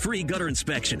for your free gutter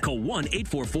inspection. Call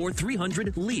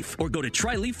 1-844-300-LEAF or go to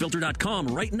tryleaffilter.com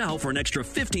right now for an extra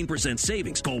 15%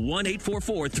 savings. Call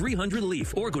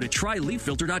 1-844-300-LEAF or go to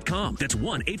tryleaffilter.com. That's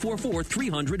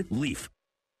 1-844-300-LEAF.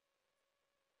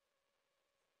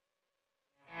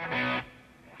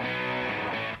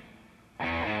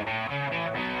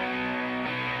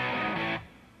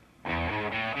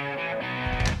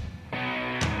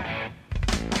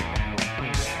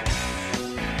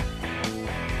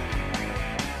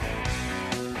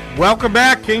 Welcome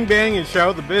back, King Bang &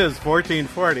 Show, The Biz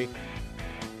 1440.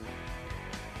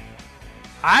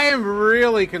 I am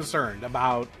really concerned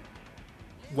about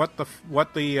what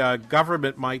the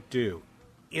government might do.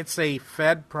 It's a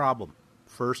Fed problem,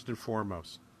 first and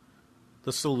foremost.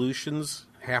 The solutions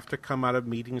have to come out of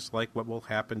meetings like what will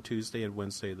happen Tuesday and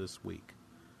Wednesday this week.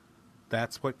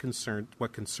 That's what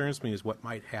concerns me is what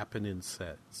might happen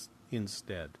instead.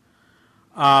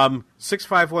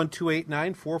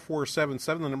 651-289-4477,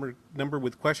 the number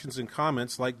with questions and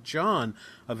comments, like John,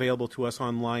 available to us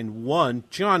on line 1.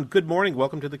 John, good morning.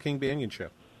 Welcome to the King Banyan Show.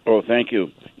 Oh, thank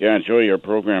you. Yeah, I enjoy your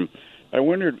program. I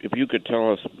wondered if you could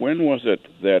tell us, when was it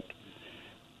that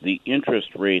the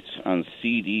interest rates on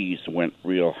CDs went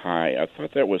real high? I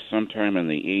thought that was sometime in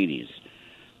the 80s,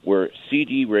 where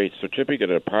CD rates,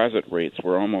 certificate of deposit rates,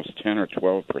 were almost 10 or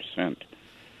 12%.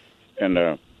 And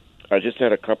I just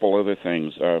had a couple other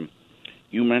things.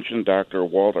 You mentioned Dr.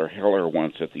 Walter Heller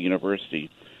once at the University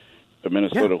of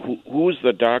Minnesota. Yeah. Who's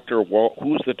the Dr.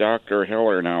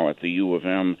 Heller now at the U of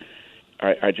M?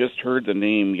 I just heard the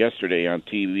name yesterday on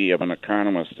TV of an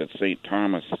economist at St.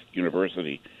 Thomas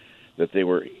University that they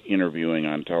were interviewing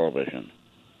on television.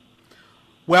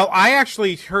 Well, I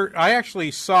actually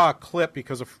saw a clip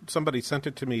because somebody sent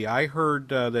it to me. I heard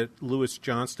that Louis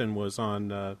Johnston was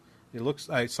on. I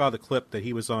saw the clip that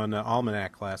he was on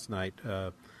Almanac last night.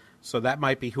 So that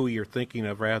might be who you're thinking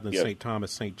of rather than St.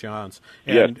 Thomas, St. John's.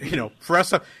 And, for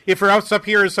us, if we're up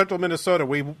here in central Minnesota,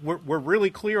 we're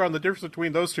really clear on the difference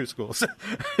between those two schools.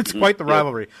 It's quite the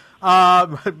rivalry.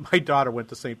 My daughter went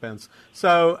to St. Ben's.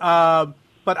 So,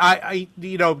 but I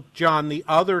John, the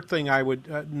other thing I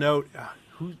would note,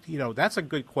 that's a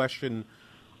good question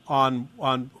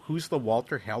on who's the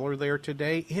Walter Heller there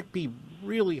today. It'd be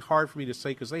really hard for me to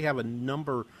say because they have a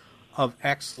number of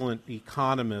excellent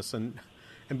economists, and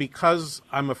because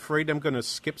I'm afraid I'm going to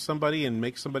skip somebody and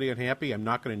make somebody unhappy, I'm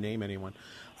not going to name anyone.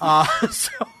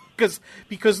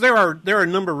 Because there are a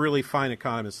number of really fine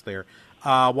economists there.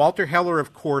 Walter Heller,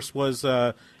 of course, was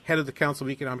head of the Council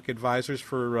of Economic Advisors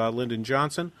for Lyndon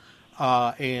Johnson,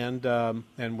 and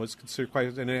was considered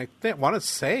quite. And I want to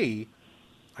say,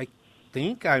 I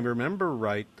think I remember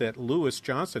right that Louis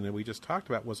Johnson, that we just talked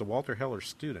about, was a Walter Heller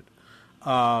student.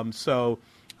 So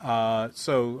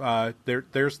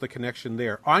there's the connection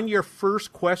there. On your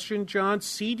first question, John,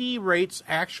 CD rates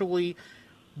actually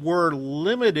were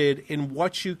limited in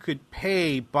what you could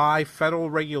pay by federal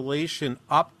regulation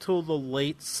up till the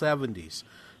late 70s.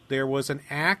 There was an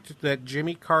act that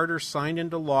Jimmy Carter signed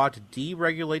into law to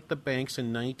deregulate the banks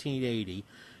in 1980.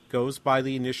 Goes by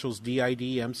the initials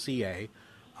DIDMCA.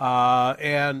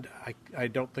 And I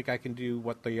don't think I can do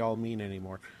what they all mean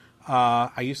anymore.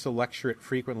 I used to lecture it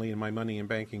frequently in my money and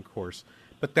banking course.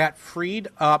 But that freed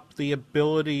up the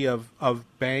ability of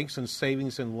banks and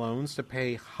savings and loans to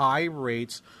pay high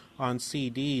rates on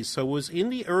CDs. So it was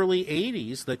in the early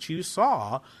 80s that you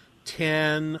saw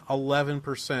 10,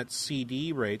 11%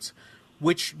 CD rates,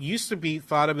 which used to be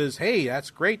thought of as, hey,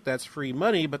 that's great, that's free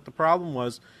money. But the problem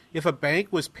was, if a bank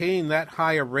was paying that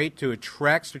high a rate to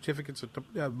attract certificates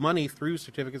of money through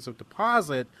certificates of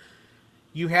deposit,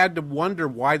 you had to wonder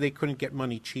why they couldn't get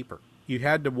money cheaper. You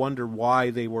had to wonder why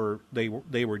they were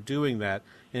doing that.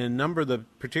 And a number of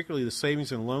particularly the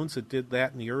savings and loans that did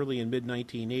that in the early and mid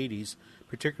 1980s,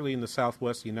 particularly in the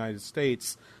Southwest United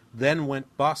States, then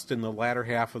went bust in the latter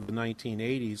half of the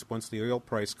 1980s once the oil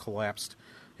price collapsed,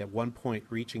 at one point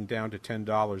reaching down to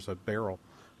 $10 a barrel.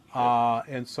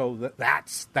 And so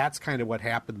that's kind of what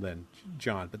happened then,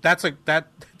 John. But that's a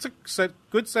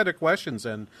good set of questions,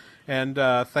 and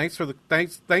thanks for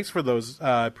those.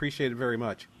 Appreciate it very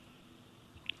much.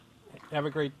 Have a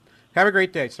great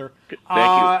day, sir.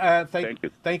 Thank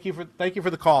you. Thank you for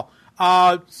the call.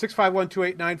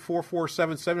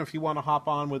 651-289-4477 if you want to hop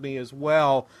on with me as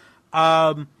well.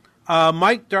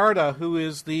 Mike Darda, who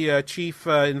is the chief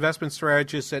investment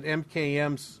strategist at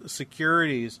MKM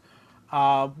Securities,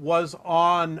 was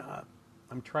on.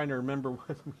 I'm trying to remember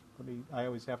I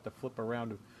always have to flip around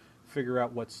to figure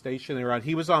out what station they were on.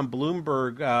 He was on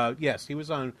Bloomberg. Yes, he was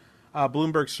on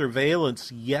Bloomberg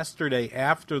Surveillance yesterday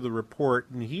after the report,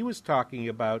 and he was talking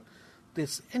about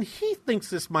this, and he thinks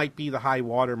this might be the high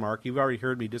water mark. You've already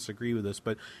heard me disagree with this,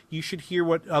 but you should hear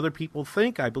what other people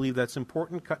think. I believe that's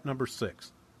important. Cut number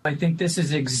 6. I think this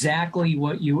is exactly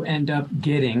what you end up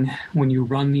getting when you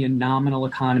run the nominal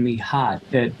economy hot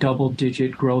at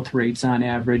double-digit growth rates on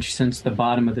average since the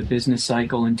bottom of the business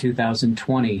cycle in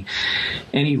 2020.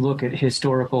 Any look at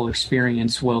historical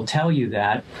experience will tell you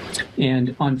that.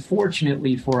 And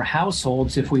unfortunately for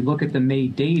households, if we look at the May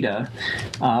data,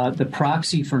 the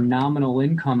proxy for nominal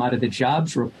income out of the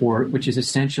jobs report, which is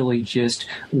essentially just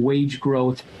wage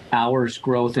growth, hours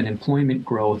growth, and employment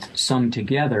growth summed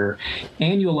together,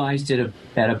 annualized it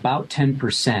at about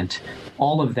 10%,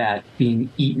 all of that being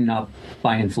eaten up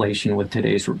by inflation with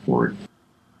today's report.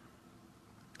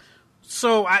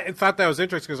 So I thought that was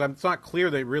interesting because it's not clear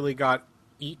they really got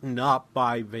eaten up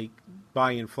by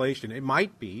inflation. It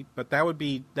might be, but that would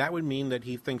mean that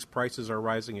he thinks prices are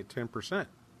rising at 10%.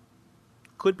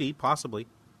 Could be, possibly,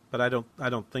 but I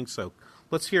don't think so.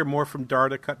 Let's hear more from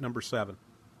Darda, cut number 7.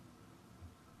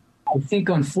 I think,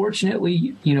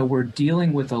 unfortunately, we're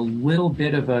dealing with a little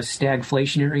bit of a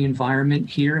stagflationary environment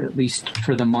here, at least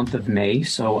for the month of May.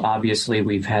 So obviously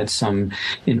we've had some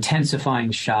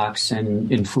intensifying shocks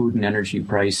in food and energy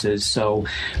prices. So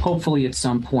hopefully at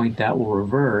some point that will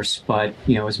reverse. But,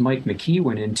 as Mike McKee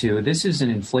went into, this is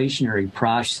an inflationary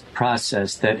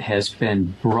process that has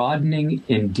been broadening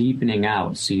and deepening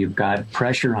out. So you've got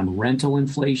pressure on rental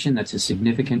inflation. That's a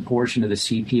significant portion of the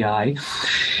CPI.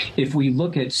 If we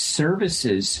look at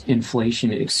services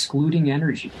inflation, excluding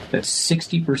energy, that's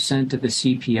 60% of the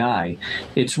CPI.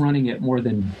 It's running at more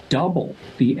than double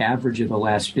the average of the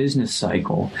last business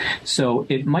cycle. So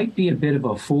it might be a bit of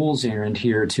a fool's errand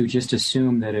here to just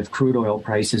assume that if crude oil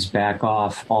prices back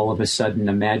off, all of a sudden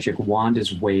a magic wand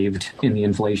is waved and the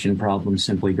inflation problem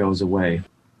simply goes away.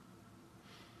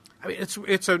 I mean,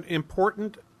 it's an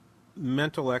important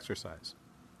mental exercise.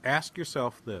 Ask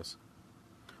yourself this.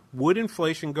 Would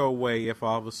inflation go away if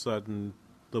all of a sudden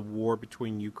the war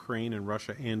between Ukraine and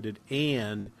Russia ended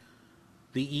and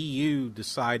the EU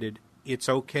decided it's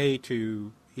okay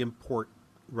to import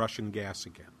Russian gas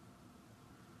again?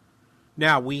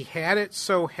 Now, we had it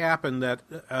so happen that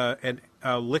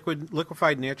a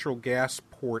liquefied natural gas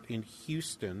port in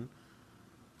Houston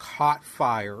caught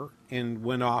fire and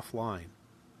went offline.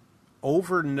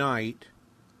 Overnight,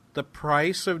 the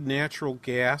price of natural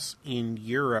gas in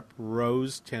Europe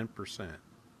rose 10%.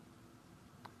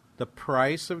 The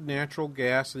price of natural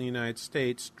gas in the United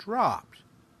States dropped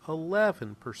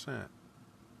 11%.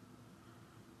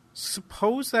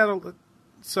 Suppose that...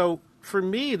 So, for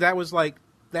me, that was like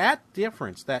that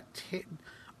difference, that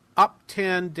up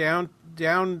 10, down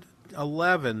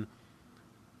 11,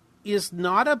 is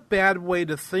not a bad way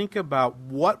to think about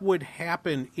what would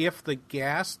happen if the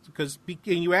gas, and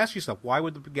you ask yourself, why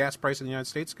would the gas price in the United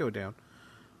States go down?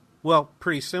 Well,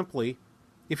 pretty simply,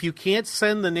 if you can't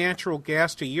send the natural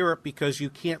gas to Europe because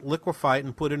you can't liquefy it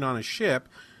and put it on a ship,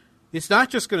 it's not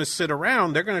just going to sit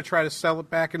around. They're going to try to sell it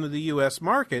back into the U.S.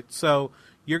 market. So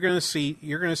you're going to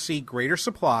see greater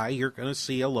supply. You're going to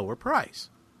see a lower price.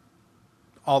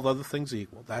 All other things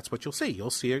equal, that's what you'll see.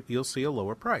 You'll see a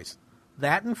lower price.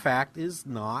 That, in fact, is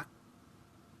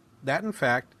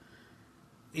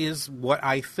what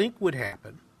I think would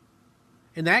happen.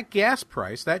 And that gas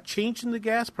price, that change in the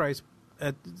gas price,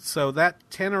 so that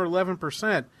 10 or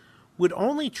 11% would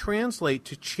only translate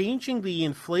to changing the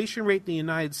inflation rate in the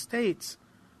United States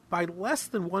by less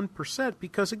than 1%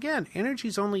 because, again, energy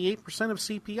is only 8% of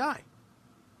CPI.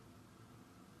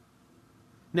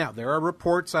 Now, there are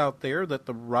reports out there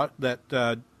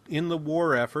that in the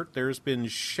war effort, there's been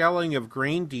shelling of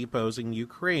grain depots in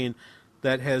Ukraine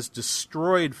that has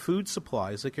destroyed food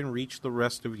supplies that can reach the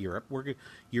rest of Europe.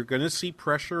 You're going to see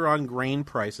pressure on grain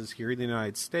prices here in the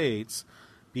United States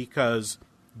because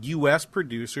U.S.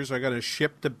 producers are going to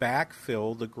ship to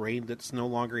backfill the grain that's no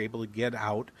longer able to get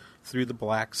out through the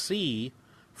Black Sea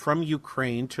from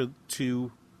Ukraine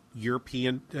to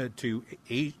European, to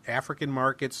African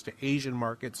markets, to Asian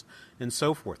markets, and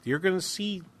so forth. You're going to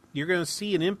see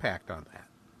an impact on that.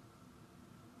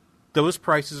 Those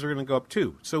prices are going to go up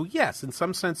too. So yes, in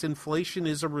some sense, inflation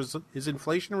is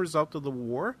inflation a result of the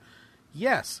war?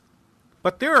 Yes,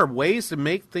 but there are ways to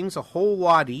make things a whole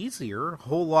lot easier, a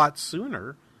whole lot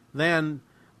sooner than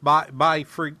by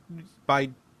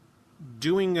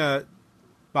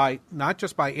not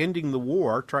just by ending the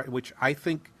war, which I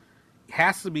think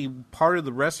has to be part of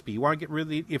the recipe. You want to get rid of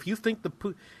the, if you think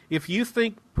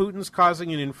Putin's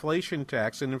causing an inflation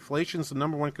tax, and inflation's the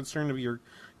number one concern of your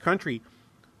country,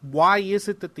 why is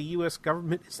it that the U.S.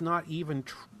 government is not even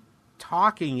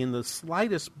talking in the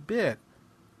slightest bit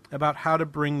about how to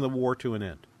bring the war to an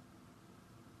end?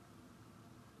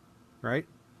 Right?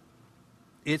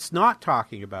 It's not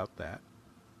talking about that.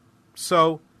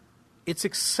 So it's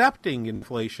accepting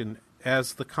inflation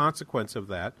as the consequence of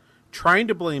that, trying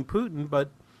to blame Putin, but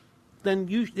then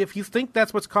if you think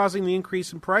that's what's causing the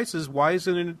increase in prices, why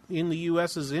isn't it in the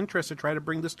U.S.'s interest to try to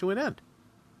bring this to an end?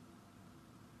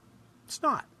 It's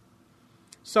not.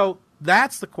 So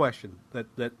that's the question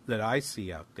that I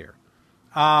see out there.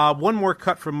 One more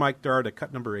cut from Mike Darda,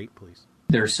 cut number 8, please.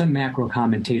 There are some macro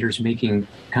commentators making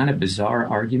kind of bizarre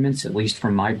arguments, at least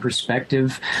from my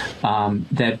perspective,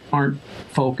 that aren't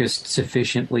focused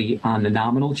sufficiently on the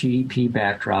nominal GDP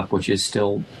backdrop, which is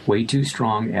still way too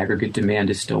strong. Aggregate demand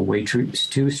is still way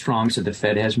too strong, so the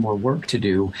Fed has more work to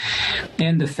do.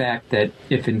 And the fact that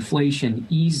if inflation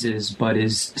eases but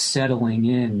is settling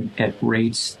in at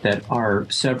rates that are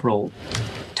several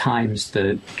times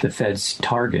the Fed's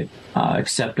target,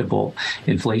 acceptable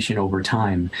inflation over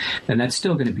time, then that's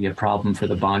still going to be a problem for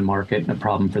the bond market and a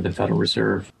problem for the Federal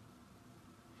Reserve.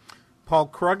 Paul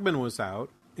Krugman was out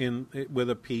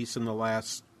with a piece in the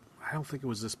last, I don't think it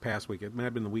was this past week, it might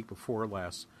have been the week before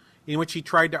last, in which he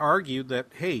tried to argue that,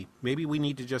 hey, maybe we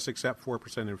need to just accept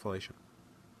 4% inflation.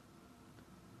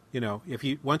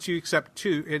 Once you accept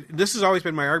 2, this has always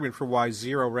been my argument for why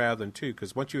 0 rather than 2,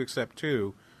 because once you accept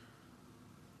 2,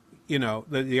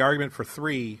 the argument for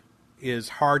 3 is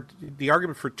hard. The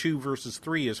argument for 2 versus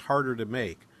 3 is harder to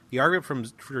make. The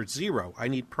argument for 0, I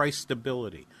need price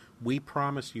stability. We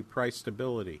promise you price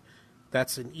stability.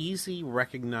 That's an easy,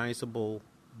 recognizable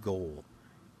goal.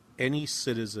 Any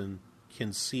citizen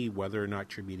can see whether or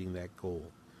not you're meeting that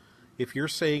goal. If you're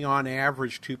saying on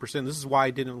average 2%, this is why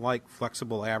I didn't like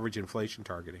flexible average inflation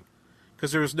targeting,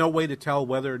 because there's no way to tell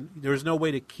there's no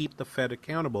way to keep the Fed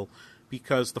accountable.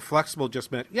 Because the flexible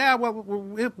just meant,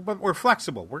 we're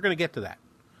flexible. We're going to get to that.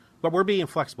 But we're being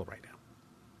flexible right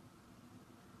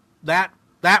now.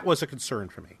 That was a concern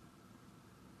for me.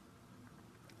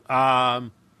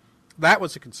 That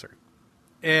was a concern.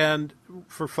 And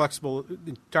for flexible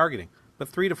targeting. But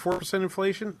 3 to 4%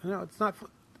 inflation? No, it's not.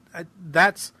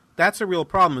 That's a real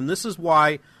problem. And this is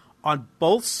why on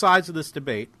both sides of this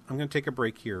debate, I'm going to take a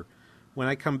break here. When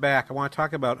I come back, I want to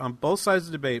talk about, on both sides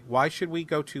of the debate, why should we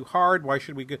go too hard? Why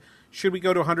should we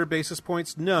go to 100 basis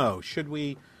points? No. Should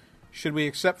we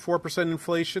accept 4%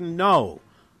 inflation? No.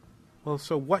 Well,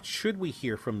 so what should we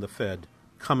hear from the Fed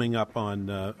coming up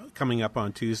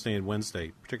on Tuesday and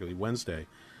Wednesday, particularly Wednesday,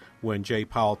 when Jay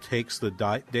Powell takes the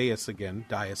dais again,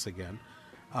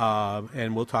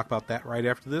 and we'll talk about that right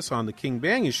after this on the King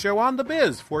Banaian Show on the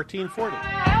Biz 1440.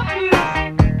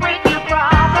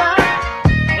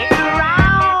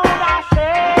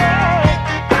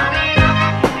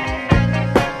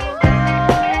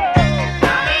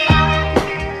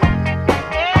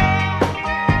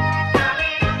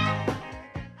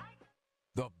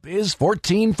 Biz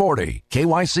 1440,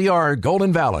 KYCR,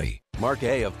 Golden Valley. Mark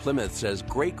A. of Plymouth says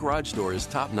Great Garage Door is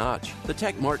top-notch. The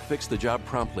tech Mark fixed the job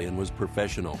promptly and was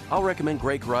professional. I'll recommend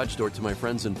Great Garage Door to my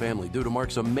friends and family due to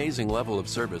Mark's amazing level of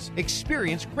service.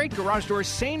 Experience Great Garage Door's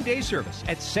same-day service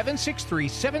at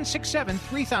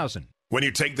 763-767-3000. When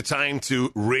you take the time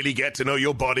to really get to know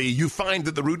your body, you find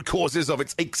that the root causes of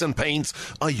its aches and pains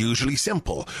are usually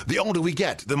simple. The older we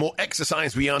get, the more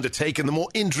exercise we undertake, and the more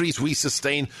injuries we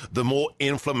sustain, the more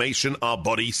inflammation our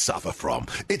bodies suffer from.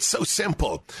 It's so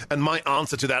simple. And my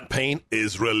answer to that pain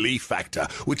is Relief Factor,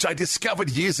 which I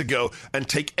discovered years ago and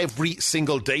take every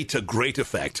single day to great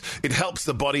effect. It helps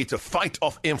the body to fight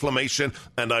off inflammation,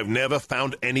 and I've never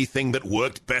found anything that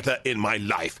worked better in my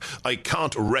life. I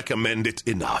can't recommend it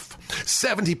enough.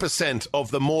 70% of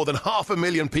the more than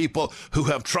 500,000 people who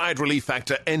have tried Relief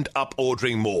Factor end up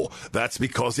ordering more. That's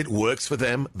because it works for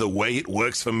them the way it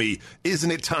works for me. Isn't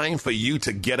it time for you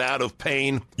to get out of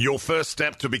pain? Your first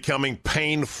step to becoming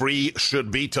pain-free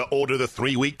should be to order the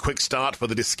 3-week quick start for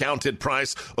the discounted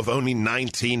price of only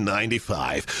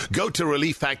 $19.95. Go to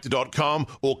ReliefFactor.com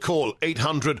or call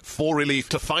 800-4RELIEF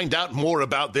to find out more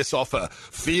about this offer.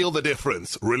 Feel the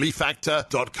difference.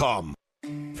 ReliefFactor.com.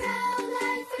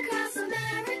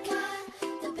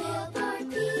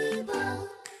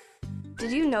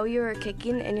 Did you know you were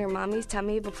kicking in your mommy's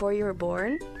tummy before you were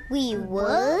born? We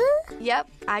were? Yep,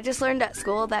 I just learned at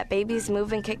school that babies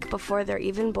move and kick before they're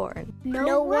even born.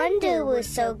 No wonder we're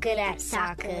so good at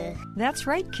soccer. That's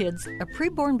right, kids. A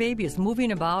preborn baby is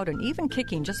moving about and even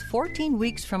kicking just 14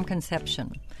 weeks from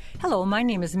conception. Hello, my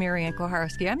name is Marianne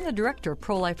Koharski. I'm the director of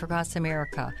Pro-Life Across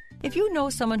America. If you know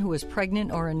someone who is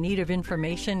pregnant or in need of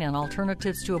information and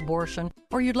alternatives to abortion,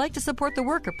 or you'd like to support the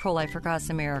work of Pro-Life Across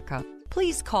America,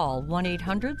 please call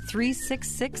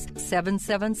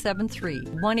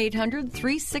 1-800-366-7773,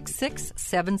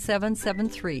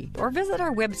 1-800-366-7773, or visit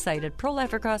our website at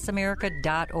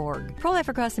prolifeacrossamerica.org. Pro-Life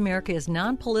Across America is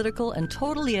non-political and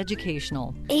totally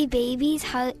educational. A baby's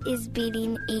heart is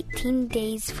beating 18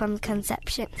 days from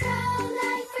conception.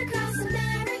 Pro-Life Across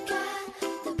America,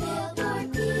 the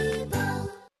Billboard people.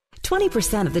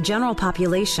 20% of the general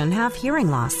population have hearing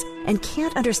loss and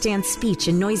can't understand speech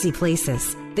in noisy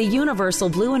places. The universal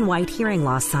blue and white hearing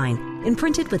loss sign,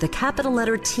 imprinted with a capital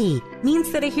letter T,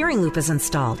 means that a hearing loop is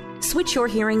installed. Switch your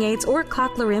hearing aids or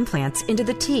cochlear implants into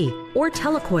the T or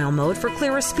telecoil mode for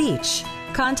clearer speech.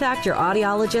 Contact your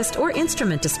audiologist or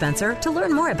instrument dispenser to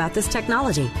learn more about this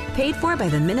technology. Paid for by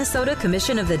the Minnesota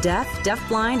Commission of the Deaf,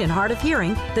 Deafblind, and Hard of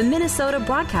Hearing, the Minnesota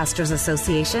Broadcasters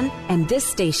Association, and this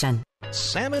station.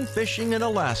 Salmon fishing in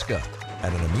Alaska,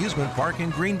 at an amusement park in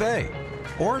Green Bay,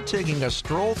 or taking a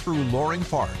stroll through Loring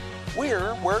Park.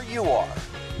 We're where you are.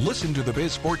 Listen to the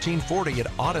Biz 1440 at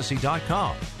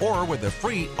Odyssey.com or with the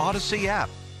free Odyssey app.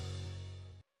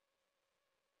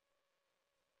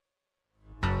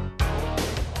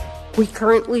 We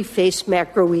currently face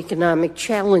macroeconomic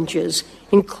challenges,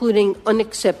 including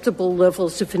unacceptable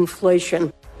levels of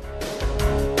inflation.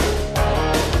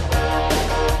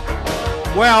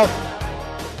 Well,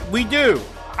 we do.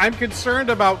 I'm concerned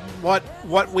about what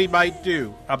we might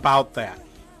do about that.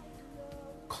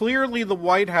 Clearly, the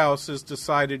White House has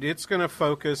decided it's going to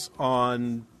focus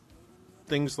on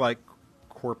things like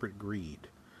corporate greed.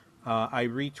 I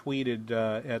retweeted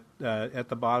at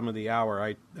the bottom of the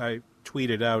hour. I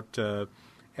tweeted out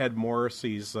Ed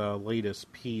Morrissey's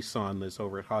latest piece on this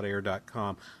over at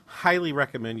hotair.com. Highly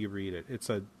recommend you read it. It's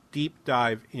a deep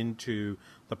dive into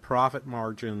the profit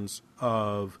margins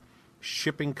of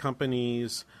shipping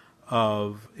companies,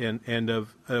 of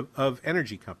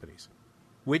energy companies,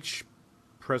 which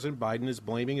President Biden is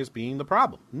blaming as being the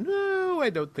problem. No, I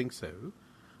don't think so.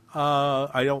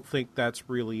 I don't think that's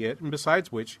really it. And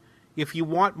besides which, if you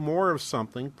want more of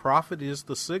something, profit is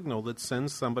the signal that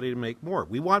sends somebody to make more.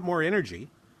 We want more energy,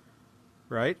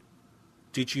 right?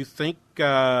 Did you think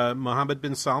Mohammed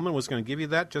bin Salman was going to give you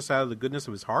that just out of the goodness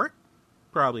of his heart?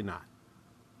 Probably not.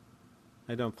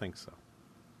 I don't think so.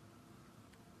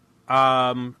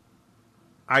 I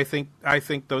think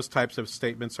those types of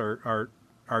statements are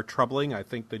troubling. I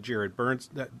think the Jared Burns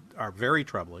that are very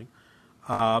troubling.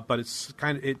 But it's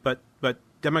kind of but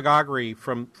demagoguery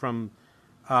from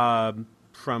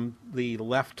the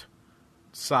left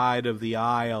side of the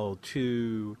aisle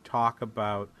to talk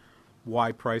about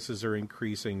why prices are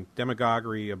increasing.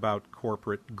 Demagoguery about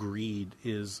corporate greed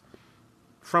is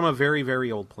from a very, very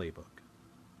old playbook.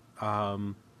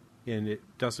 And it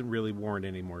doesn't really warrant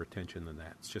any more attention than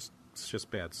that. It's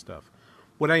just bad stuff.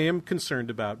 What I am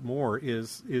concerned about more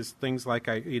is things like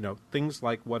things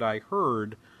like what I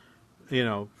heard.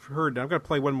 I'm going to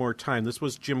play one more time. This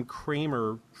was Jim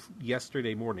Cramer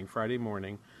Friday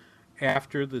morning,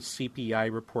 after the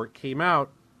CPI report came out,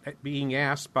 being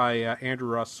asked by Andrew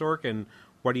Ross Sorkin,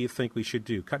 what do you think we should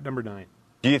do? Cut number 9.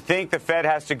 Do you think the Fed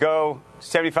has to go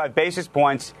 75 basis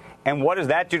points? And what does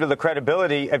that do to the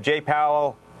credibility of Jay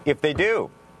Powell if they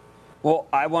do? Well,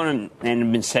 I want him, and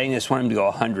I've been saying this, want him to go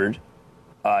 100.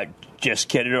 Just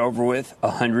get it over with,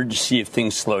 100 to see if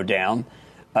things slow down.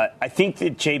 I think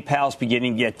that Jay Powell's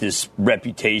beginning to get this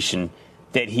reputation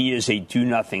that he is a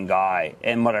do-nothing guy.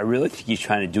 And what I really think he's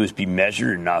trying to do is be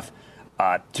measured enough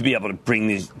to be able to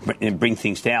bring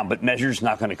things down. But measure's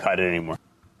not going to cut it anymore.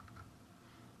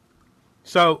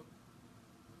 So,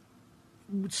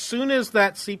 as soon as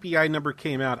that CPI number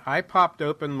came out, I popped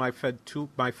open my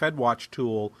FedWatch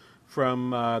tool from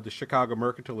the Chicago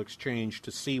Mercantile Exchange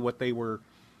to see what they were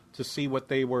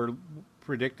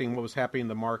predicting, what was happening in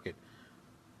the market.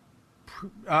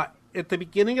 At the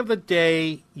beginning of the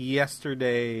day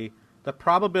yesterday, the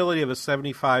probability of a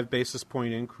 75 basis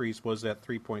point increase was at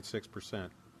 3.6%.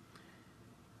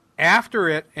 After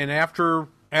it, and after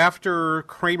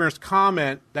Cramer's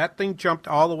comment, that thing jumped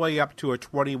all the way up to a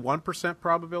 21%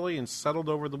 probability and settled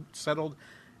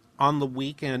on the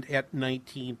weekend at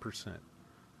 19%.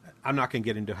 I'm not going to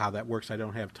get into how that works. I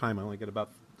don't have time. I've only got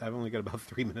about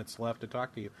 3 minutes left to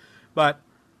talk to you. But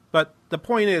the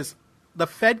point is, the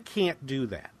Fed can't do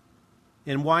that.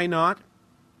 And why not?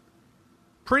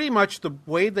 pretty much the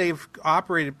way they've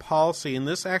operated policy, and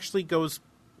this actually goes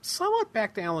somewhat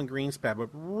back to Alan Greenspan, but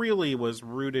really was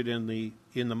rooted in the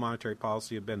monetary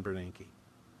policy of Ben Bernanke.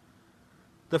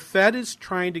 The Fed is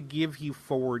trying to give you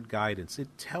forward guidance.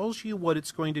 It tells you what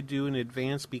it's going to do in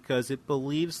advance because it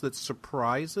believes that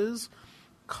surprises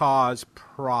cause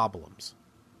problems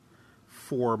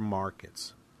for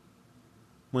markets.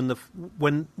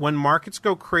 When markets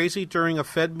go crazy during a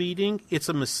Fed meeting, it's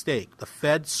a mistake. The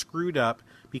Fed screwed up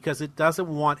because it doesn't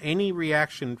want any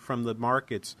reaction from the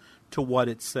markets to what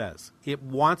it says. It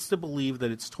wants to believe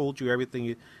that it's told you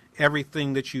everything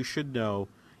that you should know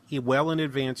well in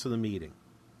advance of the meeting.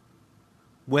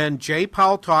 When Jay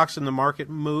Powell talks and the market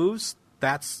moves,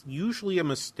 that's usually a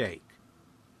mistake.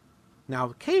 Now,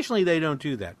 occasionally they don't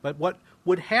do that, but what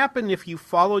would happen if you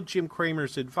followed Jim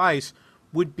Cramer's advice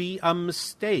would be a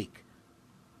mistake.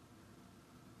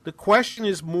 The question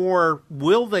is more,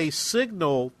 will they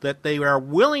signal that they are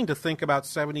willing to think about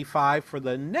 75 for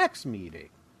the next meeting?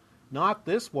 Not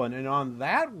this one. And on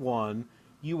that one,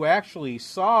 you actually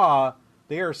saw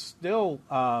they're still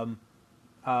now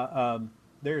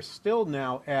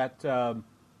at. No,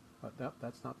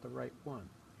 that's not the right one.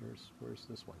 Where's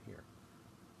this one here?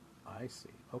 I see.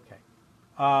 Okay,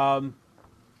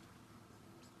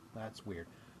 that's weird.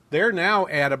 They're now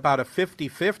at about a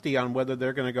 50-50 on whether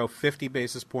they're going to go 50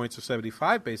 basis points or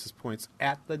 75 basis points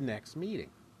at the next meeting.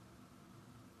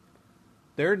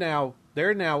 They're now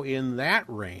in that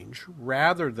range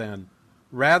rather than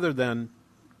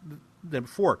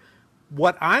before.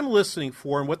 What I'm listening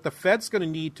for and what the Fed's going to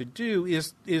need to do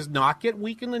is not get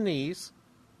weak in the knees,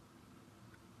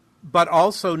 but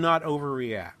also not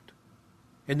overreact.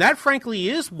 And that, frankly,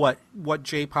 is what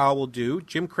Jay Powell will do.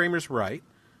 Jim Cramer's right.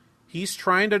 He's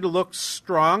trying to look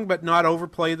strong but not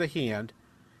overplay the hand.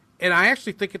 And I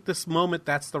actually think at this moment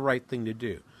that's the right thing to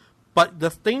do. But the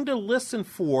thing to listen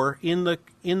for in the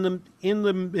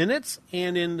minutes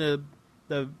and in the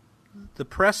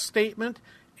press statement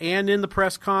and in the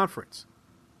press conference,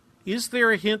 is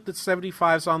there a hint that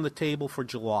 75 is on the table for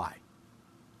July?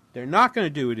 They're not going to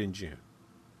do it in June.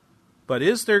 But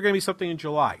is there going to be something in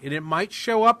July? And it might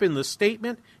show up in the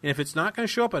statement. And if it's not going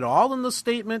to show up at all in the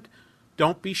statement,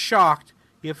 don't be shocked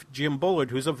if Jim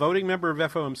Bullard, who's a voting member of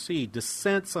FOMC,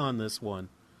 dissents on this one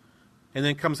and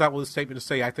then comes out with a statement to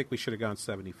say, I think we should have gone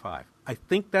 75. I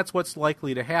think that's what's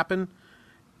likely to happen.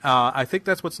 And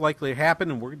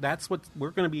that's what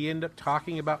we're going to end up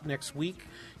talking about next week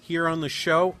here on the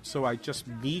show. So I just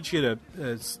need you to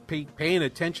paying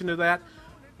attention to that.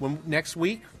 Next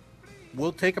week,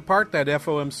 we'll take apart that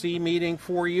FOMC meeting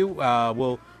for you.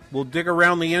 We'll dig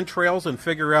around the entrails and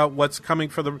figure out what's coming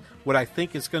for what I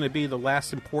think is going to be the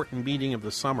last important meeting of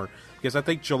the summer, because I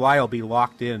think July will be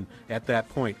locked in at that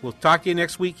point. We'll talk to you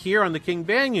next week here on the King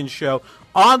Banyan Show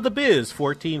on the Biz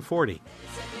 1440.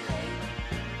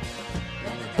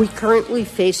 We currently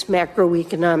face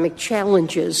macroeconomic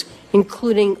challenges,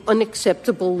 including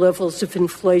unacceptable levels of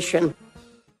inflation.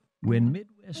 When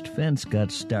Midwest Fence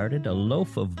got started, a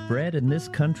loaf of bread in this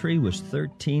country was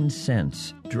 13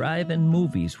 cents. Drive-in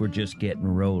movies were just getting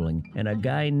rolling, and a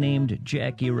guy named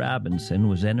Jackie Robinson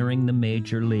was entering the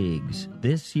major leagues.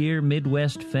 This year,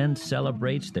 Midwest Fence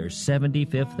celebrates their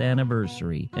 75th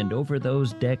anniversary, and over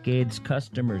those decades,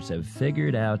 customers have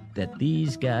figured out that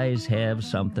these guys have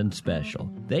something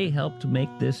special. They helped make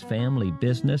this family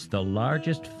business the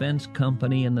largest fence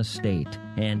company in the state,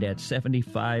 and at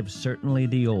 75, certainly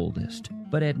the oldest.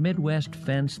 But at Midwest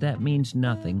Fence, that means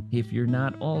nothing if you're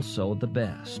not also the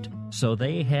best. So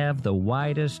they have the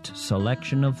widest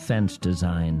selection of fence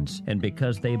designs. And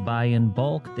because they buy in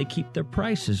bulk, they keep their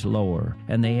prices lower.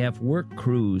 And they have work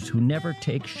crews who never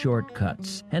take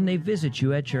shortcuts. And they visit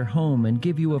you at your home and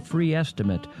give you a free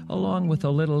estimate, along with a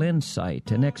little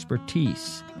insight and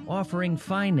expertise, offering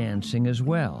financing as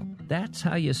well. That's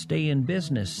how you stay in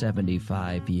business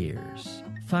 75 years.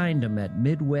 Find them at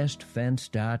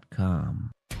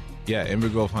MidwestFence.com. Yeah, Ember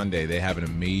Grove Hyundai, they have an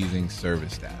amazing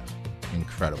service staff.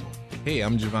 Incredible. Hey,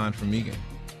 I'm Javon from Megan.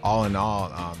 All in all,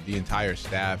 the entire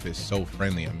staff is so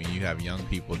friendly. I mean, you have young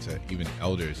people to even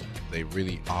elders. They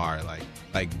really are like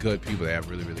good people. They have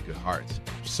really, really good hearts.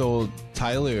 So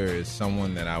Tyler is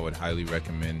someone that I would highly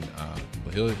recommend.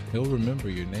 But he'll remember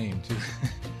your name too.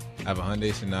 I have a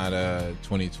Hyundai Sonata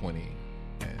 2020.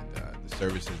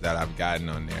 Services that I've gotten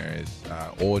on there is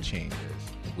oil changes.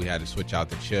 We had to switch out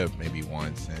the chip maybe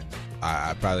once, and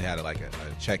I probably had a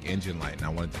check engine light, and I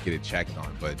wanted to get it checked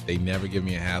on, but they never give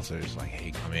me a hassle. It's like,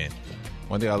 hey, come in.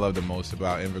 One thing I love the most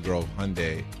about Ember Grove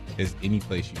Hyundai is any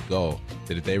place you go,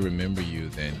 that if they remember you,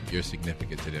 then you're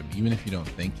significant to them. Even if you don't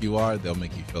think you are, they'll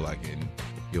make you feel like it. And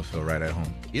you'll feel right at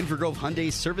home. Invergrove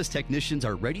Hyundai service technicians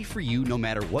are ready for you no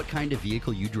matter what kind of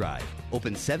vehicle you drive.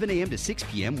 Open 7 a.m. to 6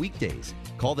 p.m. weekdays.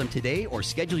 Call them today or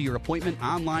schedule your appointment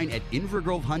online at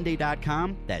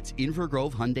invergrovehyundai.com. That's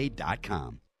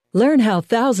invergrovehyundai.com. Learn how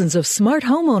thousands of smart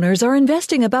homeowners are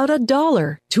investing about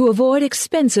 $1 to avoid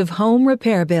expensive home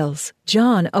repair bills.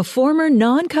 John, a former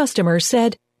non-customer,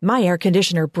 said, "My air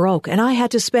conditioner broke and I had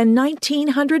to spend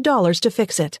 $1,900 to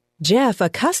fix it." Jeff, a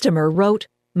customer, wrote,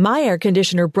 "My air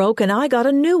conditioner broke and I got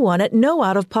a new one at no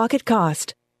out-of-pocket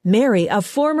cost." Mary, a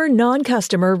former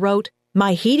non-customer, wrote,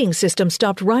 "My heating system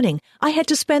stopped running. I had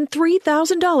to spend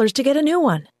 $3,000 to get a new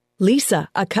one." Lisa,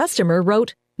 a customer,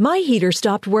 wrote, "My heater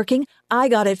stopped working. I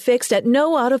got it fixed at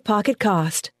no out-of-pocket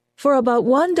cost." For about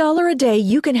 $1 a day,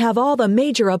 you can have all the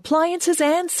major appliances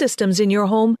and systems in your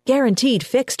home guaranteed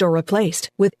fixed or replaced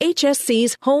with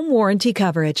HSC's home warranty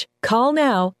coverage. Call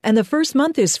now, and the first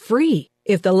month is free.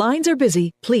 If the lines are busy,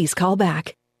 please call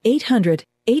back.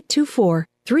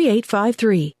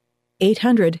 800-824-3853.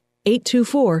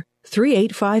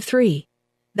 800-824-3853.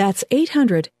 That's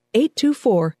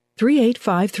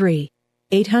 800-824-3853.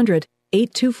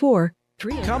 800-824-3853.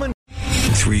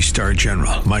 3-star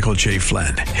General Michael J.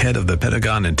 Flynn, head of the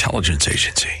Pentagon Intelligence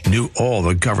Agency, knew all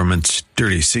the government's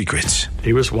dirty secrets.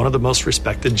 He was one of the most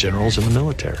respected generals in the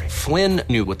military. Flynn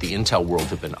knew what the intel world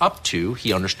had been up to.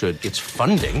 He understood its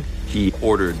funding. He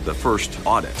ordered the first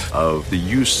audit of the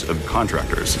use of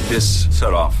contractors. This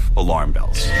set off alarm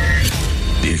bells.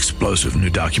 The explosive new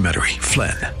documentary,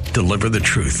 Flynn, Deliver the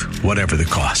Truth, Whatever the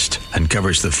Cost,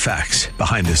 uncovers the facts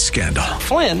behind this scandal.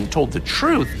 Flynn told the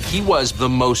truth. He was the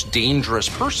most dangerous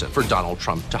person for Donald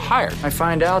Trump to hire. I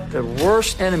find out the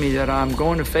worst enemy that I'm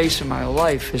going to face in my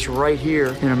life is right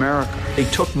here in America. They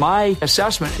took my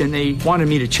assessment and they wanted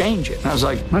me to change it. And I was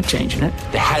like, I'm not changing it.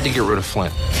 They had to get rid of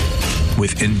Flynn.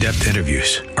 With in-depth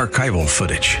interviews, archival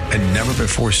footage, and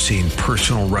never-before-seen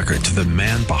personal records of the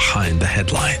man behind the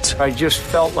headlines. I just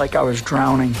felt like I was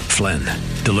drowning. Flynn,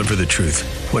 Deliver the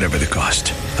Truth, Whatever the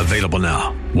Cost. Available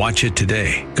now. Watch it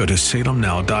today. Go to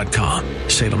salemnow.com.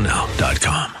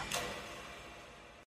 salemnow.com.